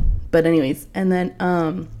 again. But anyways, and then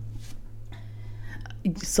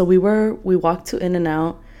so we walked to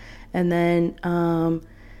In-N-Out, and then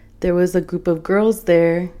there was a group of girls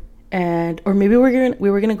there, or maybe we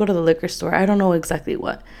were gonna go to the liquor store. I don't know exactly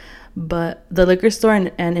what, but the liquor store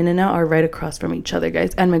and In-N-Out are right across from each other,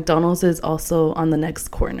 guys. And McDonald's is also on the next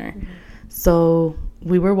corner. Mm-hmm. So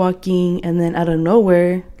we were walking, and then out of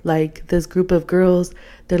nowhere, like this group of girls,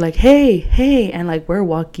 they're like, hey, and like we're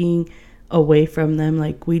walking away from them.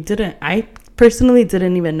 Like I personally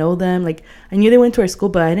didn't even know them. Like I knew they went to our school,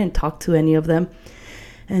 but I didn't talk to any of them.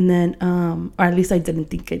 And then or at least I didn't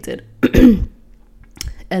think I did.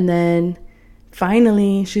 And then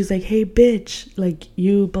finally she's like, hey bitch, like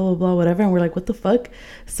you blah blah blah whatever, and we're like, what the fuck?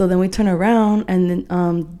 So then we turn around, and then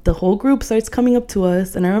the whole group starts coming up to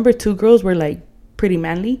us, and I remember 2 girls were like pretty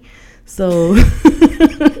manly. So I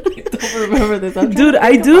don't remember this. Dude,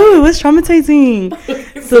 I do. It was traumatizing.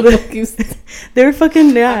 So they were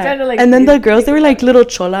fucking like, and then the girls, they were like little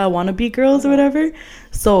chola wannabe girls or whatever.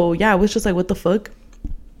 So yeah, it was just like, what the fuck?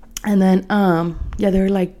 And then they were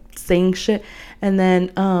like saying shit. And then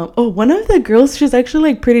one of the girls, she's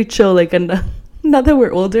actually like pretty chill. Like, and now that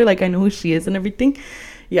we're older, like I know who she is and everything.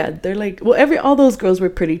 Yeah, they're like, well, all those girls were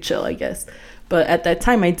pretty chill, I guess. But at that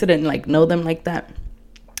time, I didn't like know them like that.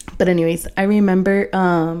 But anyways, I remember,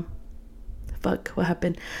 what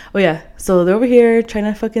happened? Oh yeah, so they're over here trying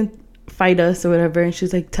to fucking fight us or whatever, and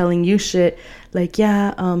she's like telling you shit, like,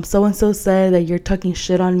 yeah, so and so said that you're talking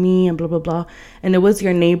shit on me and blah blah blah, and it was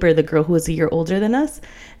your neighbor, the girl who was a year older than us,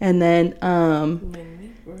 and then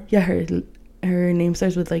yeah, her name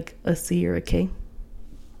starts with like a C or a K.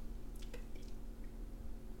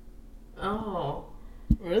 Oh,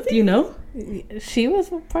 really? Do you know? She was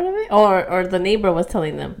part of it, or the neighbor was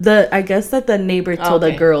telling them. I guess that the neighbor told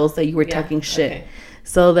the girls that you were talking shit. Okay.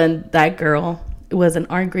 So then that girl was in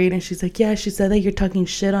our grade, and she's like, yeah, she said that you're talking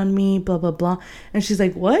shit on me, blah blah blah. And she's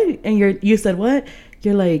like, what? And you said what?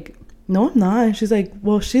 You're like, no, I'm not. And she's like,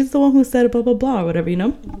 well, she's the one who said blah blah blah or whatever, you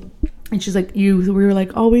know. And she's like, we were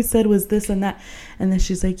like, all we said was this and that. And then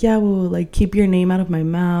she's like, yeah, well, like, keep your name out of my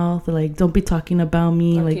mouth. Like, don't be talking about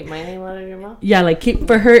me. Like, keep my name out of your mouth? Yeah, like,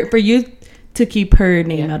 for you to keep her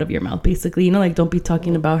name out of your mouth, basically. You know, like, don't be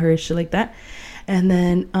talking about her, shit like that. And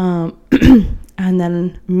then, and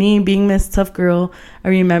then me being this tough girl, I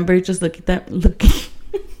remember just looking.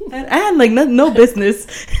 I had, like, no business.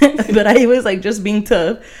 But I was, like, just being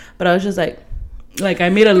tough. But I was just, like, I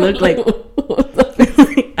made a look, like...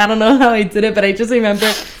 I don't know how I did it, but I just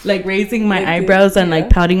remember like raising my eyebrows and like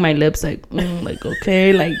pouting my lips, like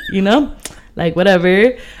okay, like, you know, like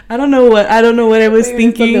whatever. I don't know what I was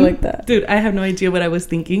thinking. Like that. Dude, I have no idea what I was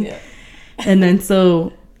thinking. Yeah. And then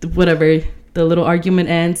so whatever, the little argument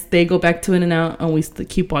ends. They go back to In-N-Out, and we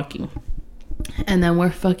keep walking. And then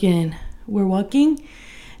we're walking,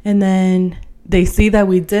 and then they see that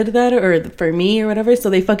we did that, or for me or whatever, so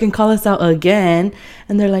they fucking call us out again,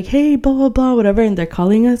 and they're like, hey, blah blah blah, whatever, and they're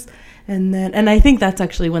calling us. And I think that's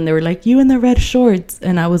actually when they were like, you in the red shorts,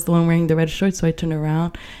 and I was the one wearing the red shorts, so I turned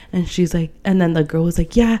around, and she's like, and then the girl was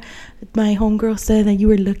like, yeah, my homegirl said that you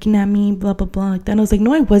were looking at me, blah blah blah, like that. And I was like,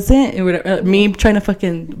 no, I wasn't. And me trying to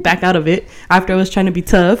fucking back out of it after I was trying to be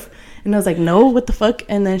tough. And I was like, no, what the fuck?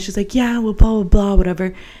 And then she's like, yeah, well, blah, blah, blah,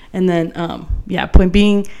 whatever. And then, point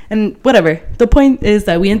being, and whatever. The point is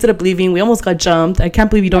that we ended up leaving. We almost got jumped. I can't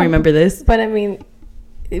believe you don't remember this. But I mean,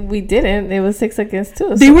 we didn't. It was 6 against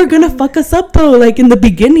 2. They were going to fuck us up, though. Like, in the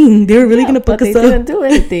beginning. They were really going to fuck us up. But they didn't do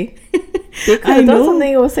anything. They could have done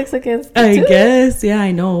something. It was 6 against 2. I guess. Yeah,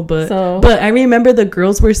 I know. But I remember the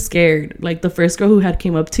girls were scared. Like, the first girl who had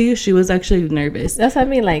came up to you, she was actually nervous. That's what I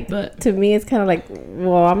mean. Like, to me, it's kind of like,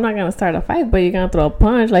 well, I'm not going to start a fight, but you're going to throw a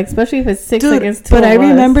punch. Like, especially if it's 6 against 2. But I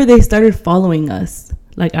remember they started following us.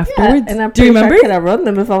 Like, afterwards. Yeah, and I'm pretty sure I could have run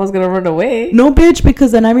them if I was going to run away. No, bitch,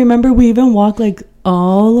 because then I remember we even walked, like,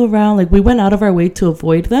 all around. Like, we went out of our way to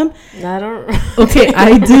avoid them. I don't... Okay,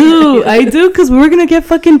 I do, because we were going to get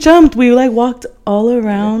fucking jumped. We, like, walked all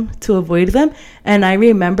around to avoid them. And I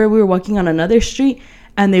remember we were walking on another street,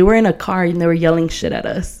 and they were in a car, and they were yelling shit at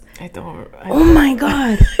us. Oh, my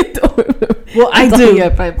God. I don't remember. Well, I do.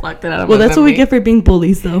 Yeah, I blocked it out of well, that's memory. What we get for being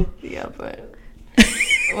bullies, though. Yeah, but...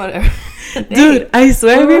 Whatever. Dude, I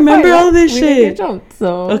swear I remember all this shit. We didn't get jumped,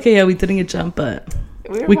 so... Okay, yeah, we didn't get jumped, but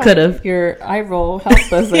we could have. Your eye roll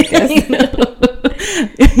helped us, I guess.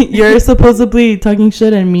 You're supposedly talking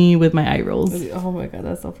shit at me with my eye rolls. Oh my God,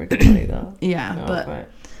 that's so freaking funny, though. Yeah, no, but...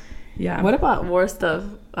 Yeah. What about war stuff?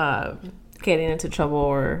 Getting into trouble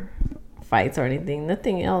or fights or anything?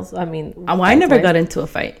 Nothing else. I mean... Well, I never got into a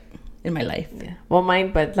fight in my life. Yeah. Well,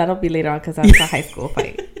 mine, but that'll be later on because that's a high school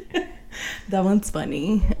fight. That one's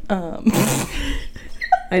funny.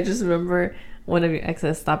 I just remember one of your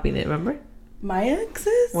exes stopping it. Remember? My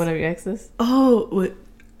exes? One of your exes? Oh, what?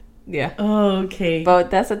 Yeah. Oh, okay.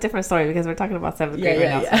 But that's a different story because we're talking about 7th grade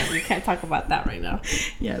right now. So we can't talk about that right now.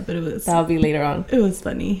 Yeah, but it was... That'll be later on. It was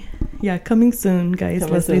funny. Yeah, coming soon, guys.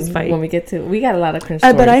 Leslie's fight. When we get to... We got a lot of cringe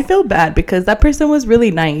stories. But I feel bad because that person was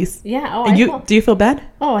really nice. Yeah. Do you feel bad?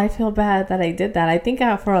 Oh, I feel bad that I did that. I think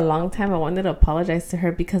for a long time I wanted to apologize to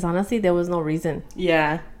her because honestly there was no reason.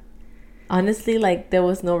 Yeah. Honestly, like there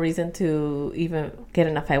was no reason to even get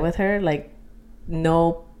in a fight with her. Like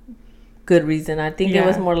no good reason. I think it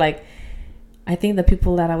was more like... I think the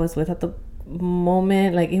people that I was with at the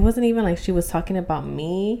moment, like, it wasn't even like she was talking about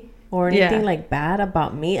me or anything like bad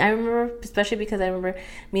about me. I remember, especially because I remember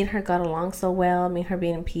me and her got along so well. Me and her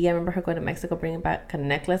being in P. I remember her going to Mexico, bringing back a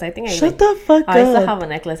necklace. I think Shut the fuck up. I still have a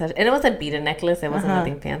necklace. And it was a beaded necklace. It wasn't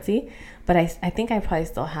nothing fancy. But I think I probably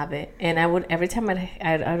still have it. And I would, every time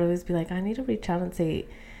I'd always be like, I need to reach out and say,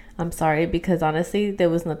 I'm sorry. Because honestly, there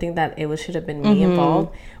was nothing that should have been me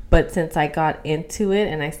involved. But since I got into it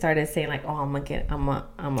and I started saying like, oh,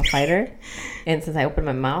 I'm a fighter. And since I opened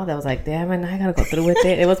my mouth, I was like, damn it, I gotta go through with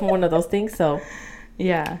it. It was one of those things. So,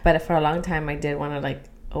 yeah. But for a long time, I did want to like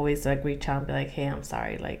always like reach out and be like, hey, I'm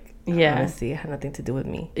sorry. Like, Yeah. Honestly, it had nothing to do with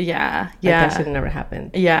me. Yeah. Like, Yeah. that should have never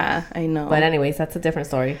happened. Yeah, I know. But anyways, that's a different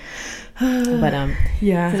story. But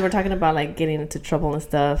yeah. since we're talking about like getting into trouble and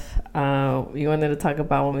stuff, you wanted to talk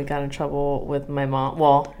about when we got in trouble with my mom.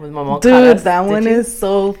 Well, with my mom. Dude, that one is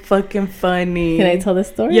so fucking funny. Can I tell this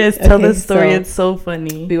story? Yes, tell the story. It's so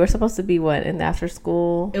funny. We were supposed to be in the after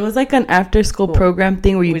school. It was like an after school program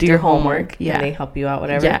thing where you do your homework. Yeah, and they help you out,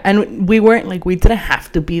 whatever. Yeah, and we weren't like, we didn't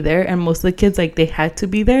have to be there, and most of the kids like they had to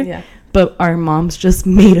be there. Yeah. But our moms just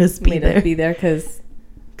made us be there because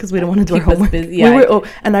we don't want to do our homework. Yeah,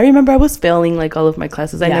 and I remember I was failing like all of my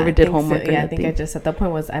classes. I never did homework. So. Yeah, I think I just at that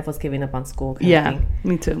point I was giving up on school.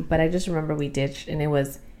 Me too. But I just remember we ditched, and it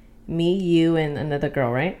was me, you, and another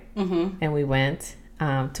girl, right? Mm-hmm. And we went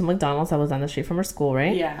to McDonald's. I was on the street from our school,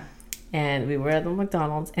 right? Yeah. And we were at the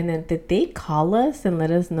McDonald's, and then did they call us and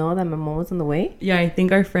let us know that my mom was on the way? Yeah, I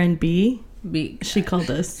think our friend B, she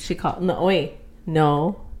called us.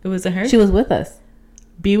 No. It wasn't her? She was with us.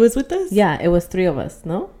 B was with us? Yeah, it was 3 of us,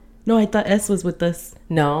 no? No, I thought S was with us.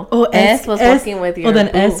 No. Oh, S was walking with your... Oh,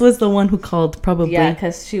 then boo. S was the one who called, probably. Yeah,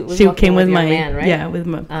 because she came with my man, right? Yeah, with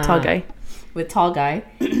my tall guy. With tall guy.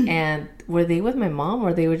 And were they with my mom,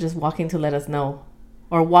 or they were just walking to let us know?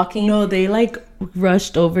 Or walking? No, they like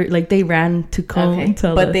rushed over, like they ran to call and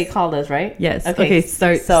tell us. But they called us, right? Yes. Okay,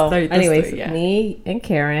 start anyways, story, yeah. Me and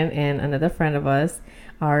Karen and another friend of us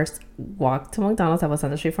walked to McDonald's. I was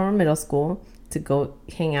on the street from our middle school to go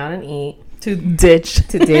hang out and eat. To ditch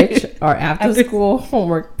our after school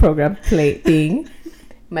homework program play thing.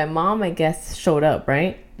 My mom, I guess, showed up,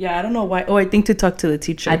 right? Yeah, I don't know why. Oh, I think to talk to the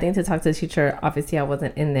teacher. Obviously, I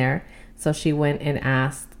wasn't in there. So she went and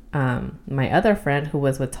asked my other friend who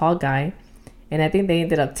was with tall guy. And I think they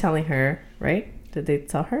ended up telling her, right? Did they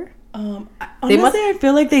tell her? Honestly, I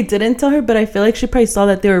feel like they didn't tell her, but I feel like she probably saw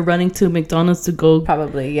that they were running to McDonald's to go.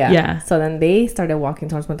 Probably, yeah. Yeah. So then they started walking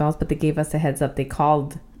towards McDonald's, but they gave us a heads up. They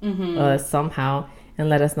called us somehow and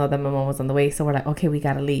let us know that my mom was on the way. So we're like, okay, we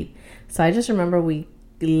gotta leave. So I just remember we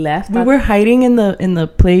left. We were hiding in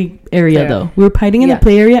the play area though. We were hiding in the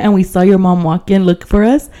play area, and we saw your mom walk in, look for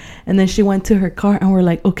us, and then she went to her car, and we're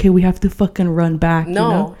like, okay, we have to fucking run back.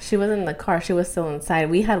 No, she wasn't in the car. She was still inside.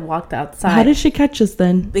 We had walked outside. How did she catch us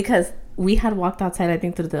then? Because we had walked outside, I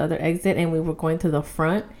think, through the other exit, and we were going to the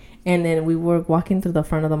front, and then we were walking through the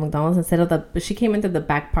front of the McDonald's instead of she came into the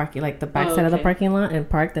back parking, like the back side of the parking lot, and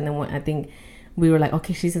parked, and then I think we were like,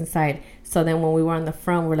 okay, she's inside. So then when we were on the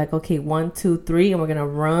front, we're like, okay, 1, 2, 3, and we're gonna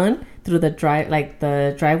run through the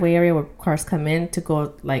driveway area where cars come in to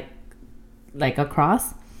go like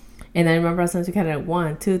across. And I remember as soon as we kind of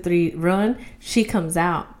 1, 2, 3, run, she comes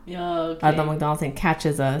out of the McDonald's and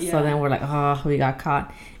catches us. So then we're like, oh, we got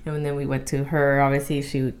caught. And then we went to her. Obviously,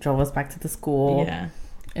 she drove us back to the school. Yeah.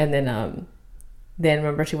 And then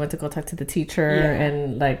remember she went to go talk to the teacher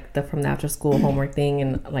and like from the after school homework thing,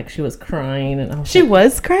 and like she was crying, and she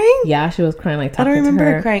was crying. Yeah, she was crying. Like, I don't remember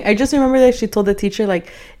her crying. I just remember that she told the teacher,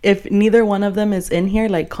 like, if neither one of them is in here,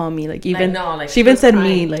 like, call me. Like, even she even said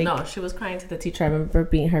crying. Me. Like, no, she was crying to the teacher. I remember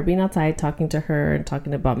being outside talking to her and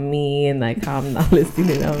talking about me and like how I'm not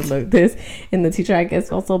listening, and I was like this, and the teacher, I guess,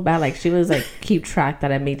 felt so bad. Like, she was like keep track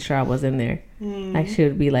that I made sure I was in there. Like, she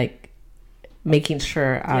would be like making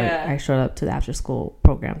sure I showed up to the after school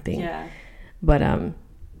program thing. Yeah. But I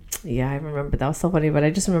remember that was so funny. But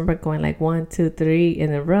I just remember going like 1, 2, 3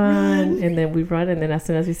 and then run. And then we run, and then as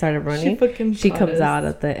soon as we started running, she comes out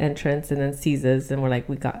at the entrance and then sees us, and we're like,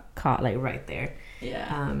 we got caught like right there.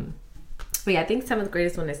 Yeah. But yeah, I think 7th grade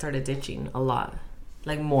is when I started ditching a lot,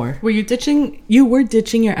 like more. Were you ditching? You were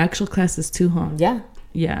ditching your actual classes too, huh? Yeah.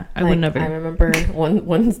 Yeah, I would never. I remember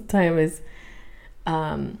one time is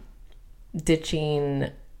ditching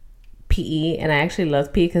PE, and I actually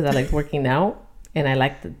loved PE because I liked working out, and I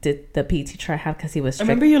liked the PE teacher I had because he was strict.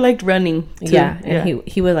 I remember you liked running too. Yeah, and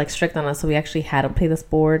he was like strict on us, so we actually had to play the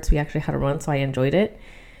sports, we actually had to run, so I enjoyed it.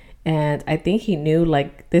 And I think he knew,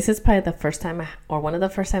 like, this is probably the first time or one of the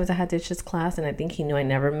first times I had ditched this class, and I think he knew I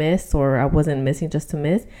never missed, or I wasn't missing just to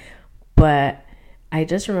miss. But I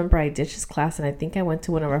just remember I ditched this class, and I think I went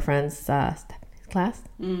to one of our friends' class.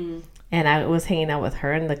 And I was hanging out with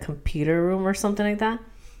her in the computer room or something like that.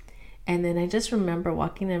 And then I just remember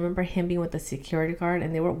walking. I remember him being with the security guard,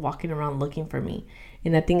 and they were walking around looking for me.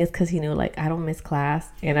 And I think it's because he knew, like, I don't miss class,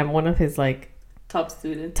 and I'm one of his, like, top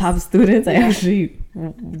students. I actually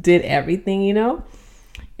did everything, you know?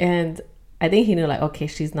 And I think he knew, like, okay,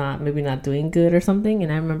 she's maybe not doing good or something.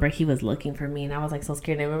 And I remember he was looking for me, and I was, like, so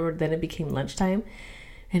scared. And I remember then it became lunchtime.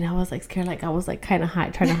 And I was, like, scared. Like, I was, like, kind of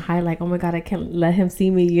trying to hide. Like, oh, my God, I can't let him see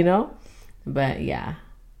me, you know? But, yeah.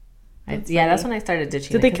 That's when I started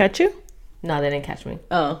ditching. Did they catch you? No, they didn't catch me.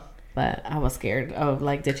 Oh. But I was scared of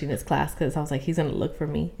like ditching his class because I was like, he's gonna look for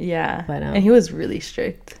me. Yeah. But and he was really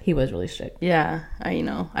strict. He was really strict. Yeah, I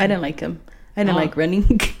know. I didn't like him. I didn't like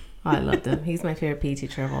running. I loved him. He's my favorite PE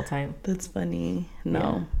teacher of all time. That's funny.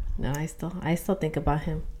 No. Yeah. No, I still think about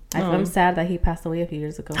him. I'm sad that he passed away a few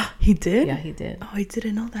years ago. He did? Yeah, he did. Oh, I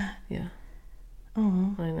didn't know that. Yeah.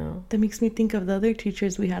 Oh. I know. That makes me think of the other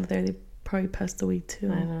teachers we had there. They probably passed away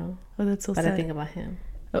too. I know. Oh, that's so sad. But I think about him.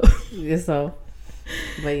 Oh. So,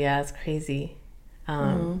 but yeah, it's crazy.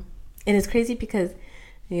 And it's crazy because,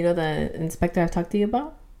 you know, the inspector I talked to you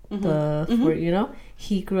about, you know,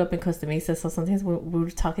 he grew up in Costa Mesa. So sometimes we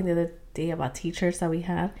were talking the other day about teachers that we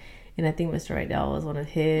had. And I think Mr. Rydell was one of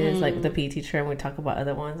his, like the PE teacher, and we talk about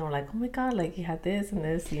other ones. And we're like, oh my God, like you had this and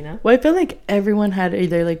this, you know? Well, I feel like everyone had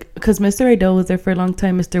either like, because Mr. Rydell was there for a long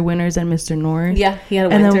time, Mr. Winters and Mr. Norris. Yeah, he had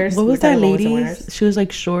Winters. And then, what was that lady? She was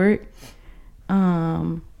like short.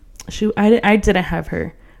 I didn't have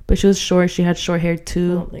her, but she was short. She had short hair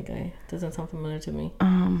too. I don't think doesn't sound familiar to me.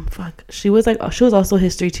 She was also a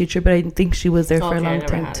history teacher, but I think she was there for a long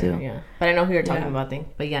time too. Her, yeah, but I know who you're talking about.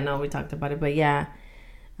 But yeah, no, we talked about it. But yeah.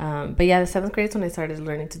 The 7th grade is when I started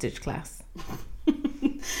learning to ditch class.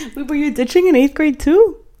 Wait, were you ditching in 8th grade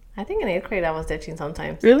too? I think in 8th grade I was ditching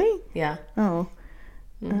sometimes. Really? Yeah. Oh,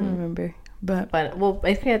 I don't remember. But well,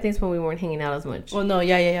 8th grade I think is when we weren't hanging out as much. Well, no,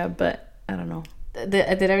 yeah. But I don't know. Did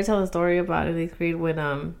I ever tell the story about in 8th grade when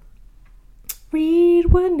read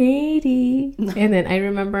 180? No. And then I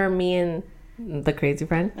remember me and the crazy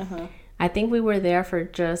friend. I think we were there for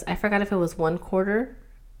I forgot if it was 1 quarter.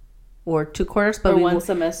 Or 2 quarters, but one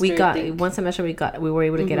semester. We were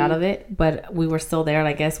able to get out of it, but we were still there.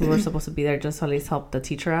 I guess we were supposed to be there just to at least help the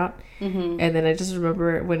teacher out. And then I just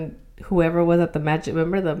remember when whoever was at the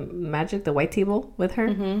the white table with her,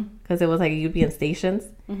 because it was like you'd be in stations.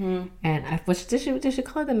 And did she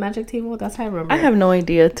call it the magic table? That's how I remember. I have no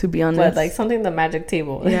idea, to be honest. But like something the magic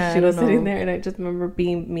table. Yeah, she was sitting there, and I just remember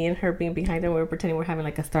me and her being behind her. We were pretending we were having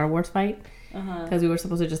like a Star Wars fight. Because we were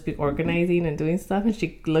supposed to just be organizing and doing stuff, and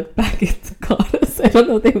she looked back and caught us. I don't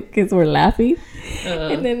know if the kids were laughing.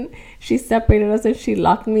 And then she separated us and she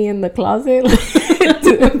locked me in the closet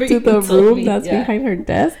to the room that's behind her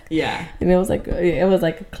desk. Yeah, and it was like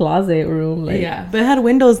a closet room. Like, yeah, but it had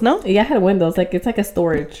windows, no? Yeah, it had windows. Like it's like a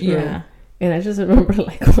storage room. Yeah, and I just remember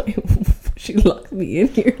like she locked me in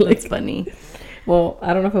here. Like, that's funny. Well,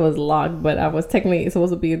 I don't know if it was locked, but I was technically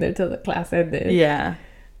supposed to be in there till the class ended. Yeah.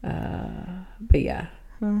 But yeah,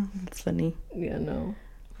 that's funny. Yeah, no.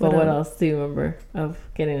 But what else do you remember of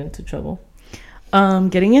getting into trouble?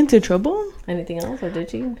 Getting into trouble? Anything else, or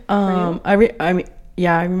did you? I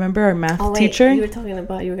remember our math teacher. You were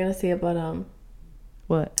gonna say about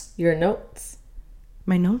what? Your notes.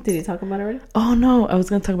 My notes? Did you talk about it already? Oh no, I was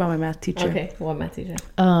gonna talk about my math teacher. Okay, what math teacher?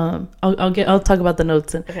 I'll talk about the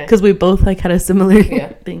notes because we both like had a similar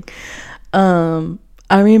thing.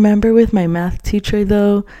 I remember with my math teacher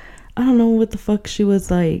though, I don't know what the fuck she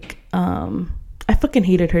was like. I fucking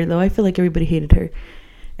hated her though. I feel like everybody hated her.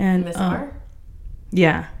 And Miss R?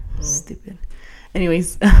 Yeah. Stupid.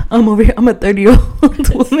 Anyways, I'm a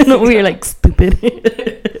 30-year-old woman over here like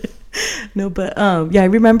stupid. No, but I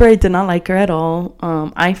remember I did not like her at all.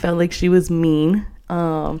 I felt like she was mean.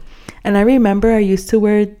 And I remember I used to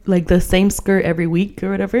wear like the same skirt every week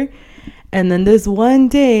or whatever. And then this one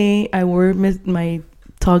day I wore my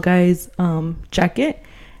tall guy's jacket,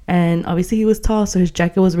 and obviously he was tall, so his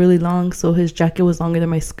jacket was really long, so his jacket was longer than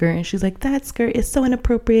my skirt. And she's like, that skirt is so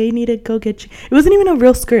inappropriate, you need to go get you. It wasn't even a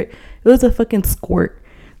real skirt, it was a fucking squirt,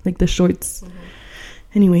 like the shorts.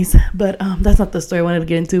 Anyways, but that's not the story I wanted to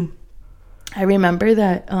get into. I remember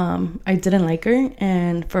that I didn't like her,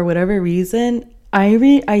 and for whatever reason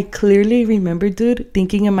I clearly remember, dude,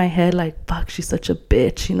 thinking in my head like, fuck, she's such a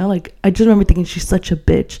bitch, you know, like I just remember thinking she's such a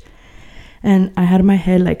bitch. And I had my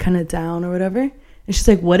head like kind of down or whatever. And she's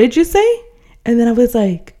like, what did you say? And then I was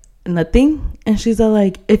like, nothing. And she's all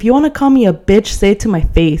like, if you want to call me a bitch, say it to my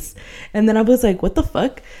face. And then I was like, what the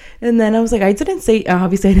fuck? And then I was like, I didn't say,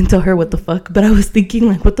 obviously I didn't tell her what the fuck, but I was thinking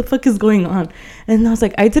like, what the fuck is going on? And I was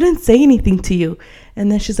like, I didn't say anything to you.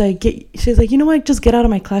 And then she's like, you know what? Just get out of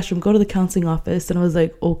my classroom, go to the counseling office. And I was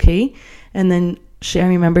like, okay. And then I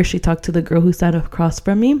remember she talked to the girl who sat across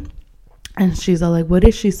from me. And she's all like, what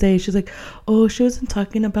did she say? She's like, oh, she wasn't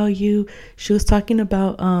talking about you. She was talking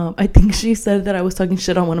about, I think she said that I was talking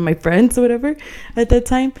shit on one of my friends or whatever at that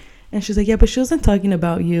time. And she's like, yeah, but she wasn't talking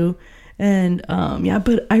about you. And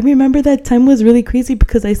but I remember that time was really crazy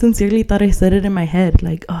because I sincerely thought I said it in my head.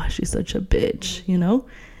 Like, oh, she's such a bitch, you know?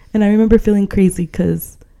 And I remember feeling crazy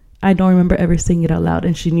because I don't remember ever saying it out loud.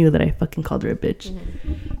 And she knew that I fucking called her a bitch.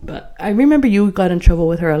 But I remember you got in trouble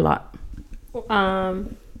with her a lot.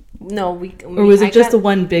 No, or was it just the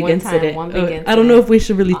one big incident? One big incident. I don't know if we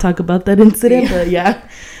should really talk about that incident, but yeah.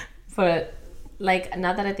 But like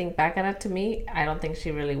now that I think back at it, to me, I don't think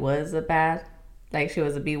she really was a bad. Like she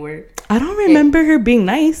was a B word. I don't remember her being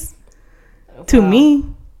nice to me.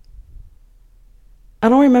 I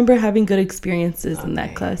don't remember having good experiences in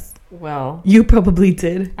that class. Well, you probably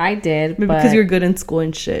did. I did. Maybe because you're good in school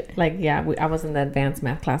and shit. Like, yeah, I was in the advanced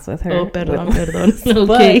math class with her. Oh, perdón.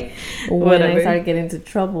 Okay. But when I started getting into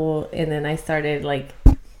trouble, and then I started, like,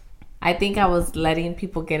 I think I was letting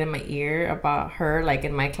people get in my ear about her, like,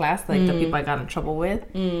 in my class, like, the people I got in trouble with.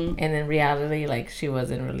 And in reality, like, she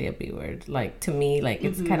wasn't really a B word. Like, to me, like,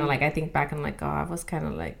 it's kind of like, I think back and I'm like, oh, I was kind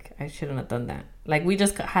of like, I shouldn't have done that. Like, we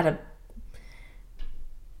just had a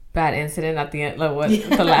bad incident at the end, like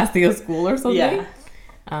the last day of school or something. Yeah.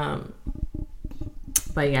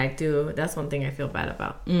 But yeah, I do. That's one thing I feel bad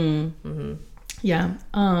about. Yeah.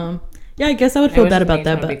 Yeah, I guess I would feel bad about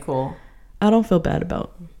that, but cool. I don't feel bad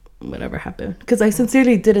about whatever happened because I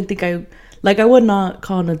sincerely didn't think I would not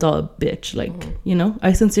call an adult a bitch. Like, you know,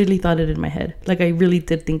 I sincerely thought it in my head. Like, I really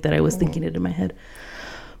did think that I was thinking it in my head.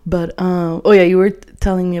 But oh yeah, you were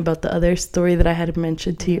telling me about the other story that I had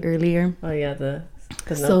mentioned to you earlier. Oh yeah,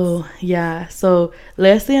 so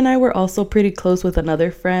Leslie and I were also pretty close with another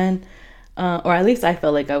friend, or at least I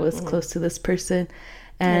felt like I was close to this person,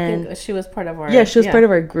 and I think she was part of our part of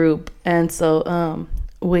our group. And so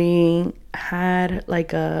we had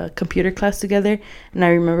like a computer class together, and I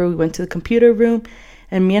remember we went to the computer room,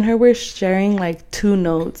 and me and her were sharing like 2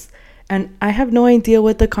 notes, and I have no idea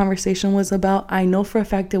what the conversation was about. I know for a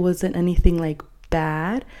fact it wasn't anything like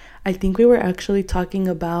bad. I think we were actually talking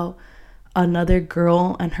about another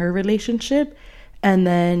girl and her relationship, and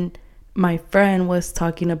then my friend was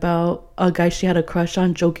talking about a guy she had a crush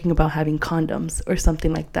on, joking about having condoms or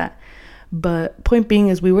something like that. But point being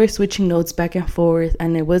is we were switching notes back and forth,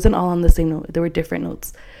 and it wasn't all on the same note. There were different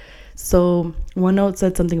notes. So one note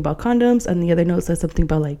said something about condoms, and the other note said something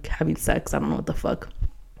about like having sex. I don't know what the fuck.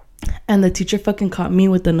 And the teacher fucking caught me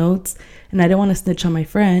with the notes, and I didn't want to snitch on my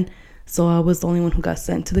friend, so I was the only one who got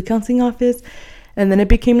sent to the counseling office. And then it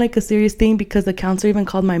became like a serious thing because the counselor even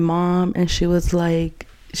called my mom, and she was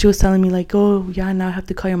telling me like, oh yeah, now I have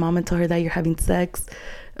to call your mom and tell her that you're having sex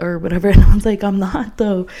or whatever. And I was like, I'm not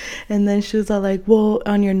though. And then she was all like, well,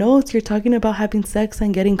 on your notes you're talking about having sex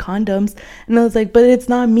and getting condoms. And I was like, but it's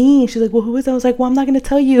not me. She's like, well, who is that? I was like, well, I'm not gonna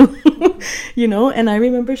tell you. You know. And I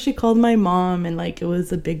remember she called my mom, and like it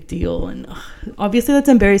was a big deal. And obviously that's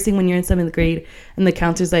embarrassing when you're in 7th grade and the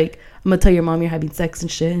counselor's like, I'm gonna tell your mom you're having sex and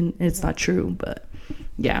shit, and it's not true. But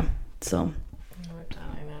yeah, so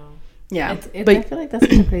I know. Yeah, but I feel like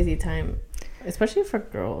that's a crazy time, especially for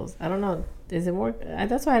girls. I don't know. Is it more?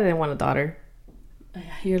 That's why I didn't want a daughter.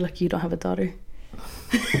 You're lucky you don't have a daughter.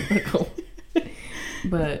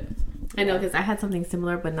 But I know, because I had something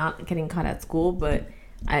similar, but not getting caught at school. But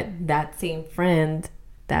that same friend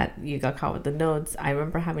that you got caught with the notes, I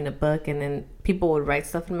remember having a book, and then people would write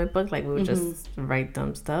stuff in my book. Like, we would just write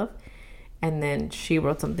dumb stuff. And then she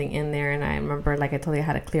wrote something in there, and I remember, like I told you, I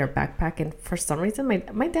had a clear backpack, and for some reason,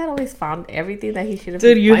 my dad always found everything that he should have.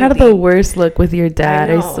 Dude, you had the worst look with your dad.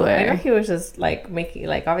 I swear. I know he was just like making,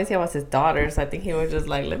 like, obviously I was his daughter, so I think he was just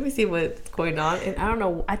like, let me see what's going on. And I don't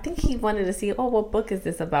know, I think he wanted to see, oh, what book is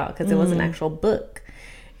this about? Because it was an actual book.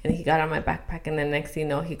 And he got on my backpack, and then next thing you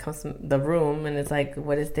know, he comes to the room, and it's like,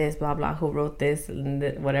 what is this? Blah blah. Who wrote this? And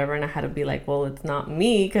whatever. And I had to be like, well, it's not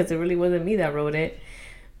me, because it really wasn't me that wrote it.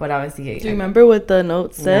 But obviously, do you remember what the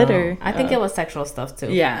note said? No. Or I think it was sexual stuff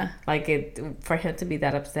too. Yeah, like it for him to be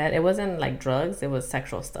that upset. It wasn't like drugs; it was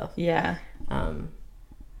sexual stuff. Yeah. And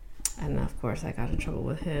of course, I got in trouble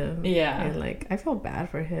with him. Yeah. And like, I felt bad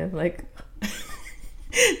for him. Like,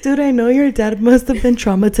 dude, I know your dad must have been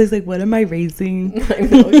traumatized. Like, what am I raising? I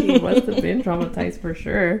know he must have been traumatized for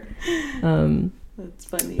sure. That's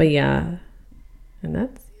funny. But yeah, and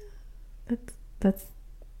that's.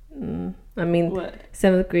 I mean, what?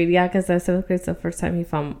 7th grade, yeah, because 7th grade is the first time he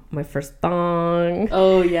found my first thong.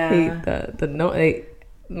 Oh yeah, the note,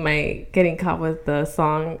 my getting caught with the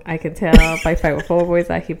song "I Can Tell" by 504 Boys,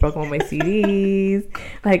 that he broke one of my CDs.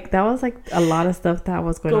 Like, that was like a lot of stuff that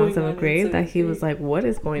was going on in 7th grade that he was like, "What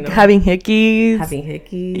is going on?" Having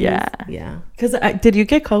hickeys. Yeah. Because did you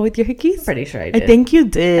get caught with your hickeys? I'm pretty sure I did. I think you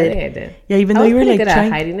did. I think I did. Yeah, even though you were like good at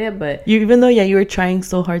hiding it, but you were trying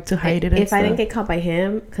so hard to hide it. If I didn't get caught by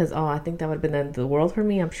him, because I think that would have been the end of the world for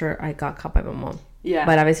me. I'm sure I got caught by my mom. Yeah.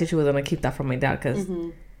 But obviously she was gonna keep that from my dad, because.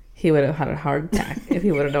 He would have had a heart attack if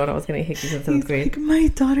he would have known I was getting hickeys in 7th grade. Like, my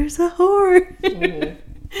daughter's a whore.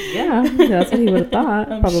 Yeah, that's what he would have thought.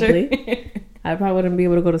 Probably. Sure. I probably wouldn't be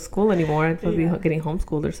able to go to school anymore. I'd probably be getting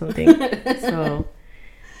homeschooled or something. So,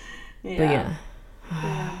 But yeah.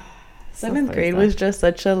 Seventh grade was just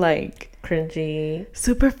such a like cringy,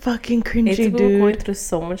 super fucking cringy, dude. We were going through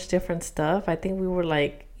so much different stuff. I think we were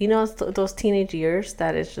like, you know, those teenage years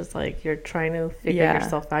that it's just like you're trying to figure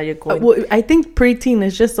yourself out. You're going. Well, I think preteen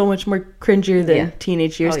is just so much more cringier than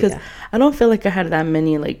teenage years because I don't feel like I had that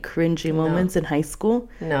many like cringy moments in high school.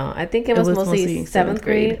 No, I think it was mostly seventh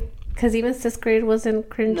grade. Because even sixth grade wasn't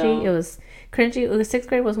cringy. No. It was cringy. Sixth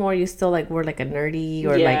grade was more you still like were like a nerdy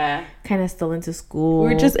or like kind of still into school.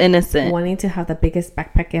 We were just innocent, wanting to have the biggest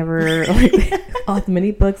backpack ever, like all the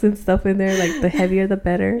many books and stuff in there. Like the heavier the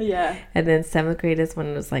better. Yeah. And then seventh grade is when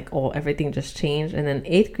it was like, oh, everything just changed. And then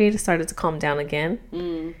eighth grade started to calm down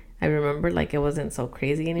again. I remember like it wasn't so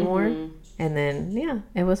crazy anymore. And then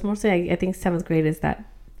it was mostly I think seventh grade is that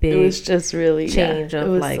big. It was just really change of it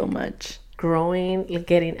was like so much. Growing, like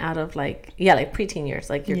getting out of like preteen years,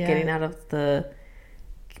 like you're getting out of the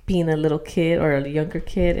being a little kid or a younger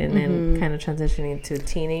kid and then kind of transitioning to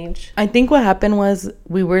teenage. I think what happened was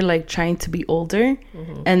we were like trying to be older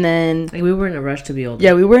and then like, we were in a rush to be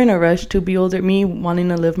older. We were in a rush to be older, me wanting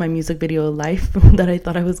to live my music video life that I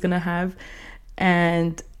thought I was gonna have,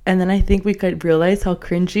 and then I think we could realize how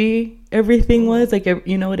cringy everything was, like,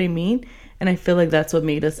 you know what I mean. And I feel like that's what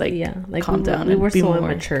made us like calm down. We were so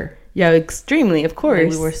immature. Yeah, extremely, of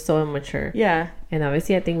course. Like, we were so immature. Yeah. And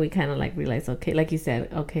obviously, I think we kind of like realized, okay, like you said,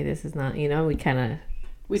 okay, this is not, you know, we kind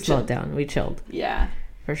of slowed down. We chilled. Yeah.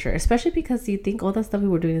 For sure. Especially because you think all that stuff we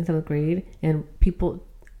were doing in seventh grade and people,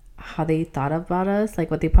 how they thought about us, like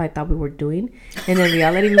what they probably thought we were doing. And in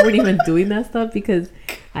reality, we weren't even doing that stuff because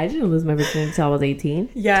I didn't lose my virginity until I was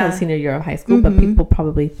 18. Yeah. Until senior year of high school. But people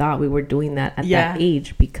probably thought we were doing that at that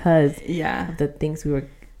age because of the things we were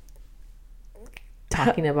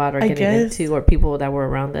talking about or getting into, or people that were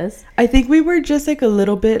around us. I think we were just like a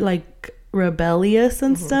little bit like rebellious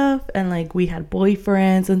and stuff, and like we had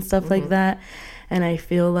boyfriends and stuff like that. And I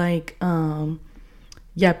feel like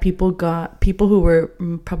people who were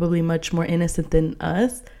probably much more innocent than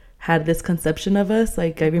us had this conception of us.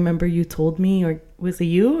 Like I remember you told me, or was it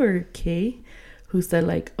you or Kay, who said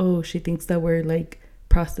like, oh, she thinks that we're like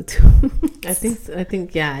prostitutes. I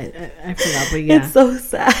think I forgot, but it's so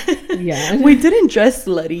sad. We didn't dress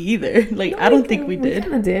slutty either. Like, no, I don't think we did.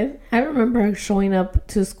 Kind of did. I remember showing up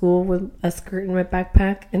to school with a skirt in my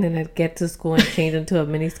backpack, and then I'd get to school and change into a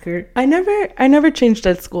mini skirt. I never changed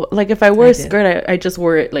at school. Like if I wore a skirt, I just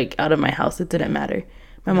wore it like out of my house. It didn't matter.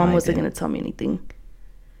 My mom wasn't gonna tell me anything.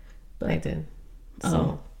 But I did.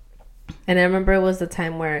 So, and I remember it was the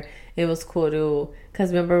time where it was cool to, because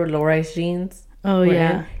remember low-rise jeans. Oh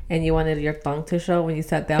yeah, and you wanted your thong to show when you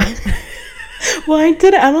sat down. Well, I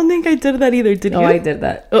did. I don't think I did that either. Did you? Oh, I did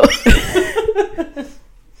that. Oh.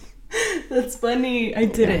 That's funny. I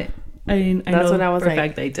did it. I That's know when I was for like, a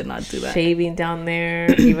fact I did not do that. Shaving down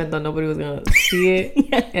there, even though nobody was gonna see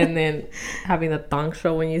it, and then having the thong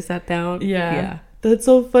show when you sat down. Yeah, that's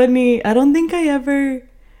so funny. I don't think I ever.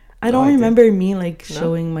 I don't remember me like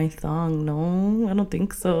showing my thong. No, I don't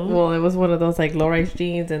think so. Well, it was one of those like low-rise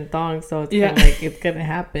jeans and thongs, so it's kind of like it's gonna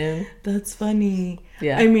happen. That's funny.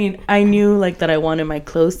 Yeah. I mean, I knew like that I wanted my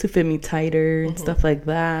clothes to fit me tighter and stuff like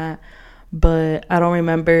that, but I don't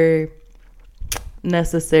remember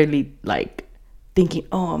necessarily like thinking,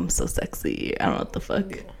 oh, I'm so sexy. I don't know what the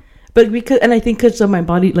fuck. Yeah. But I think because of my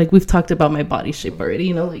body, like we've talked about my body shape already,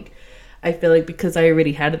 you know, like I feel like because I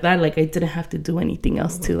already had that, like I didn't have to do anything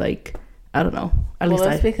else to like, I don't know.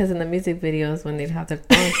 That's because in the music videos when they'd have their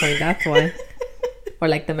thongs showing, that's why. Or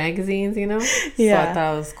like the magazines, you know? Yeah. So I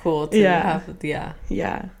thought it was cool to have,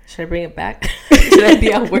 Yeah. Should I bring it back? Should I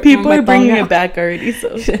be at work? People are bringing it back already,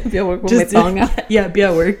 so. Should I be at work with my thong out? Yeah, be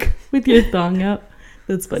at work with your thong out.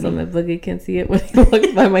 That's funny. So my boogie can see it when he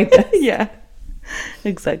walks by my desk. Yeah.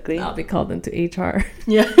 Exactly. I'll be called into HR.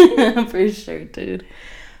 Yeah, for sure, dude.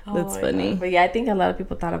 That's funny. God. But yeah, I think a lot of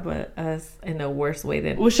people thought about us in a worse way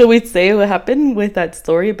than... Well, should we say what happened with that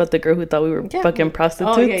story about the girl who thought we were fucking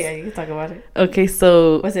prostitutes? Oh, yeah, you can talk about it. Okay,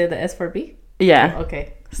 so... Was it the S4B? Yeah. Oh,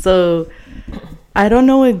 okay. So, I don't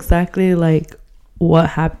know exactly, like, what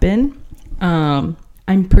happened.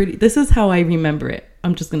 This is how I remember it.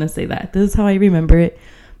 I'm just going to say that. This is how I remember it.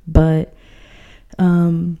 But,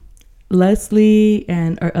 Leslie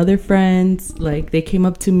and our other friends, like, they came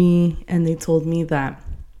up to me and they told me that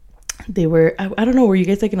they were, I don't know, were you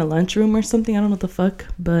guys like in a lunchroom or something? I don't know what the fuck,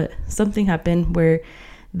 but something happened where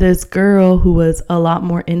this girl who was a lot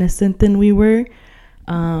more innocent than we were,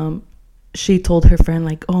 she told her friend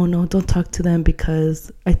like, oh no, don't talk to them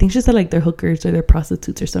because I think she said like they're hookers or they're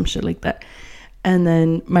prostitutes or some shit like that. And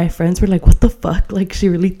then my friends were like, what the fuck? Like she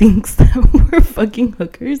really thinks that we're fucking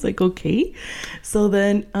hookers? Like, okay. So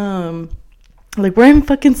then Like, we're in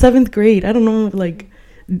fucking 7th grade. I don't know, like,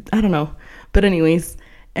 I don't know. But anyways,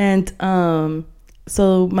 and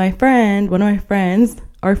so one of my friends,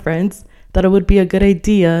 our friends, thought it would be a good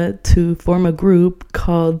idea to form a group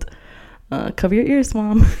called Cover Your Ears,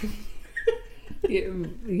 Mom.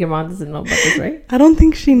 Your mom doesn't know about this, right? I don't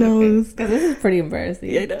think she knows. Because this is pretty embarrassing.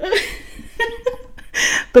 Yeah, I know.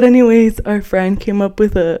 But anyways, our friend came up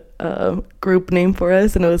with a group name for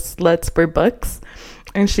us, and it was Sluts for Bucks.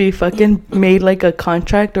 And she fucking made like a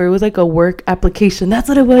contract, or it was like a work application. That's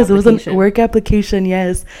what it was. It was a work application,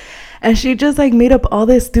 yes. And she just like made up all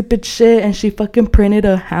this stupid shit, and she fucking printed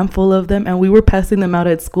a handful of them, and we were passing them out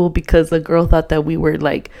at school because the girl thought that we were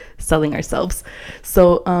like selling ourselves.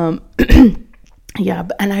 So yeah,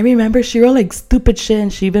 and I remember she wrote like stupid shit,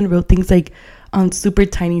 and she even wrote things like on super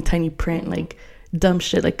tiny print, like dumb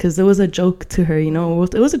shit, like, because it was a joke to her, you know.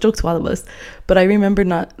 It was a joke to all of us. But I remember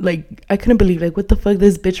not, like, I couldn't believe, like, what the fuck,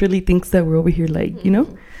 this bitch really thinks that we're over here, like, you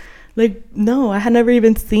know, like, no, I had never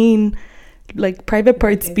even seen like private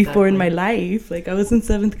parts before in my life. Like, I was in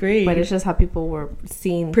 7th grade, but it's just how people were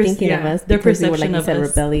thinking of us, their perception, we were, like you said,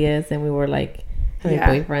 rebellious, and we were like having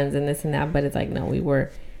boyfriends and this and that. But it's like, no, we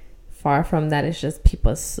were far from that. It's just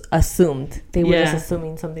people assumed, they were just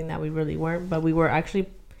assuming something that we really weren't, but we were actually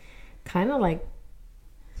kind of like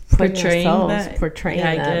portraying that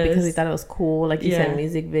because we thought it was cool, like you said,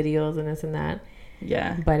 music videos and this and that.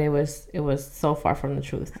 But it was so far from the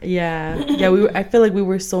truth. I feel like we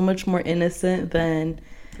were so much more innocent than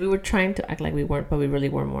we were trying to act like we weren't, but we really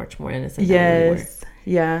were much more innocent than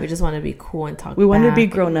we were. We just wanted to be cool and talk. We wanted to be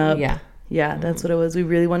grown up. That's what it was. We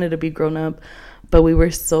really wanted to be grown up, but we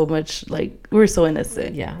were so much like, we were so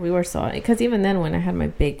innocent. We were so, because even then when I had my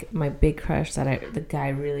big crush that the guy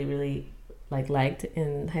really liked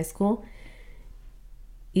in high school,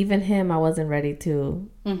 even him, I wasn't ready to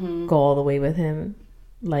go all the way with him,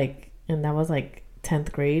 like, and that was like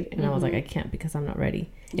 10th grade, and I was like, I can't, because I'm not ready.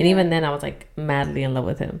 And even then I was like madly in love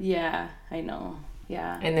with him. I know.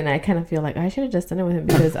 And then I kind of feel like I should have just done it with him,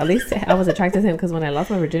 because at least I was attracted to him, because when I lost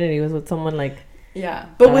my virginity it was with someone like,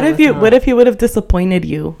 but what if he would have disappointed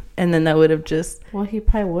you, and then that would have just, well, he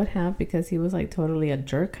probably would have, because he was like totally a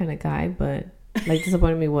jerk kind of guy, but like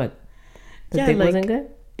disappointed me what? The dick wasn't good?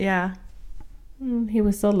 He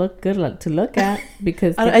was so good to look at,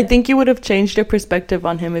 because I think you would have changed your perspective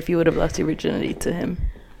on him if you would have lost your virginity to him.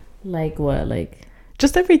 Like what? Like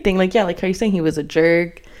just everything. Like, like how you're saying he was a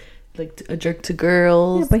jerk, like a jerk to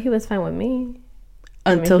girls. But he was fine with me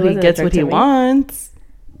until he gets what he wants.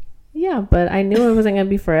 But I knew it wasn't gonna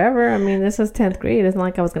be forever. I mean, this was 10th grade. It's not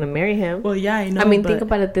like I was gonna marry him. Well, I know. I mean, think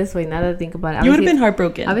about it this way. Now that I think about it, you would have been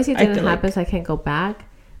heartbroken. Obviously, it didn't happen, so I can't go back.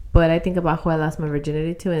 But I think about who I lost my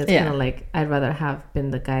virginity to, and it's kind of like, I'd rather have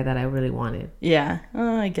been the guy that I really wanted.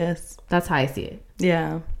 I guess. That's how I see it.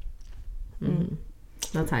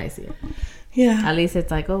 That's how I see it. At least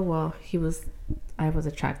it's like, oh, well, I was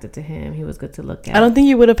attracted to him. He was good to look at. I don't think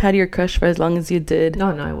you would have had your crush for as long as you did. No,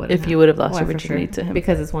 I wouldn't. If you would have lost your virginity to him.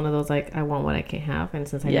 Because it's one of those, like, I want what I can't have. And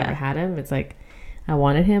since I never had him, it's like, I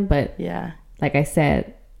wanted him. But like I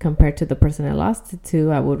said, compared to the person I lost it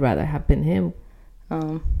to, I would rather have been him.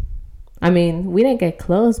 I mean, we didn't get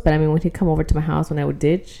close, but I mean, when he'd come over to my house when I would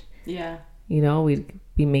ditch, you know, we'd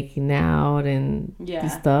be making out and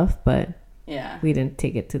stuff, but we didn't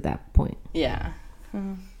take it to that point. I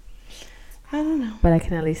don't know. But I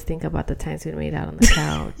can at least think about the times we made out on the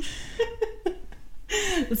couch.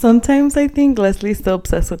 Sometimes I think Leslie's still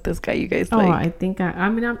obsessed with this guy you guys like. I think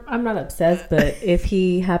I'm not obsessed, but if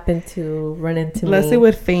he happened to run into me, Leslie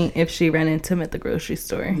would faint if she ran into him at the grocery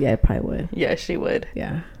store. I probably would. Yeah, she would.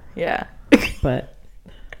 Yeah. But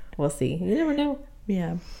we'll see. You never know.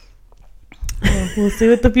 Well, we'll see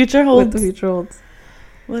what the future holds.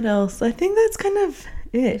 What else? I think that's kind of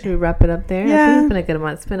it. Should we wrap it up there? I think it's been a good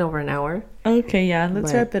amount. It's been over an hour. Okay,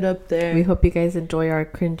 let's wrap it up there. We hope you guys enjoy our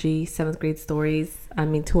cringy 7th grade stories. I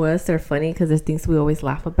mean, to us, they're funny because there's things we always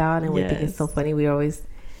laugh about, and we think it's so funny. We always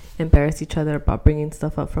embarrass each other about bringing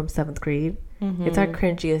stuff up from 7th grade. It's our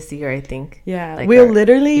cringiest year, I think. Like, we'll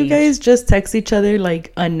literally, you guys just text each other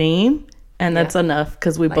like a name, and that's enough,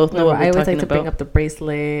 because we both know what we're talking about. I always like to bring up the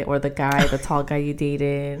bracelet or the guy, the tall guy you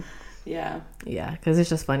dated. Because it's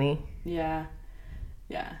just funny.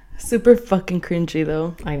 Super fucking cringy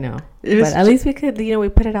though. I know, but at least we could, we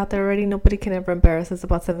put it out there already. Nobody can ever embarrass us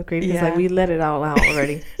about 7th grade, because like, we let it all out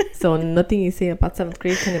already. So nothing you say about 7th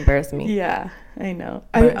grade can embarrass me. I know.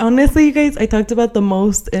 But honestly, you guys, I talked about the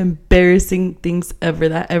most embarrassing things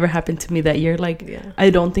that ever happened to me that year. Like, I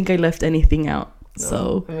don't think I left anything out. No.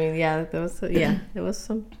 So I mean, it was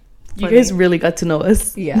some funny. You guys really got to know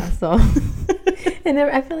us. So and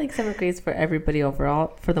I feel like 7th grade is for everybody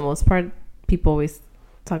overall, for the most part. people always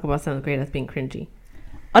talk about 7th grade as being cringy.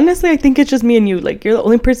 Honestly, I think it's just me and you. Like, you're the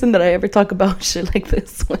only person that I ever talk about shit like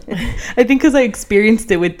this with. I think because I experienced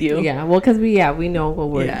it with you. Yeah, well, because we know what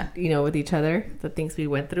we're, with each other, the things we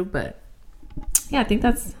went through. But yeah, I think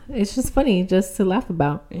it's just funny just to laugh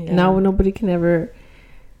about. Yeah. Now nobody can ever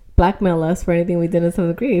blackmail us for anything we did in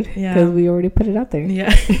 7th grade because we already put it out there.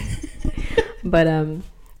 Yeah. But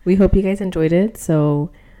we hope you guys enjoyed it.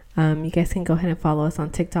 So you guys can go ahead and follow us on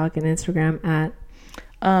TikTok and Instagram at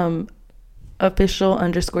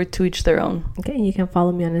official_ to each their own. Okay, you can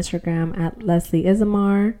follow me on Instagram at Leslie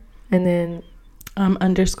Ismar, and then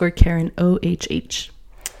 _ Karen OHH.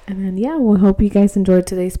 And then we hope you guys enjoyed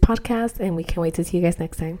today's podcast, and we can't wait to see you guys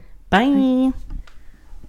next time. Bye.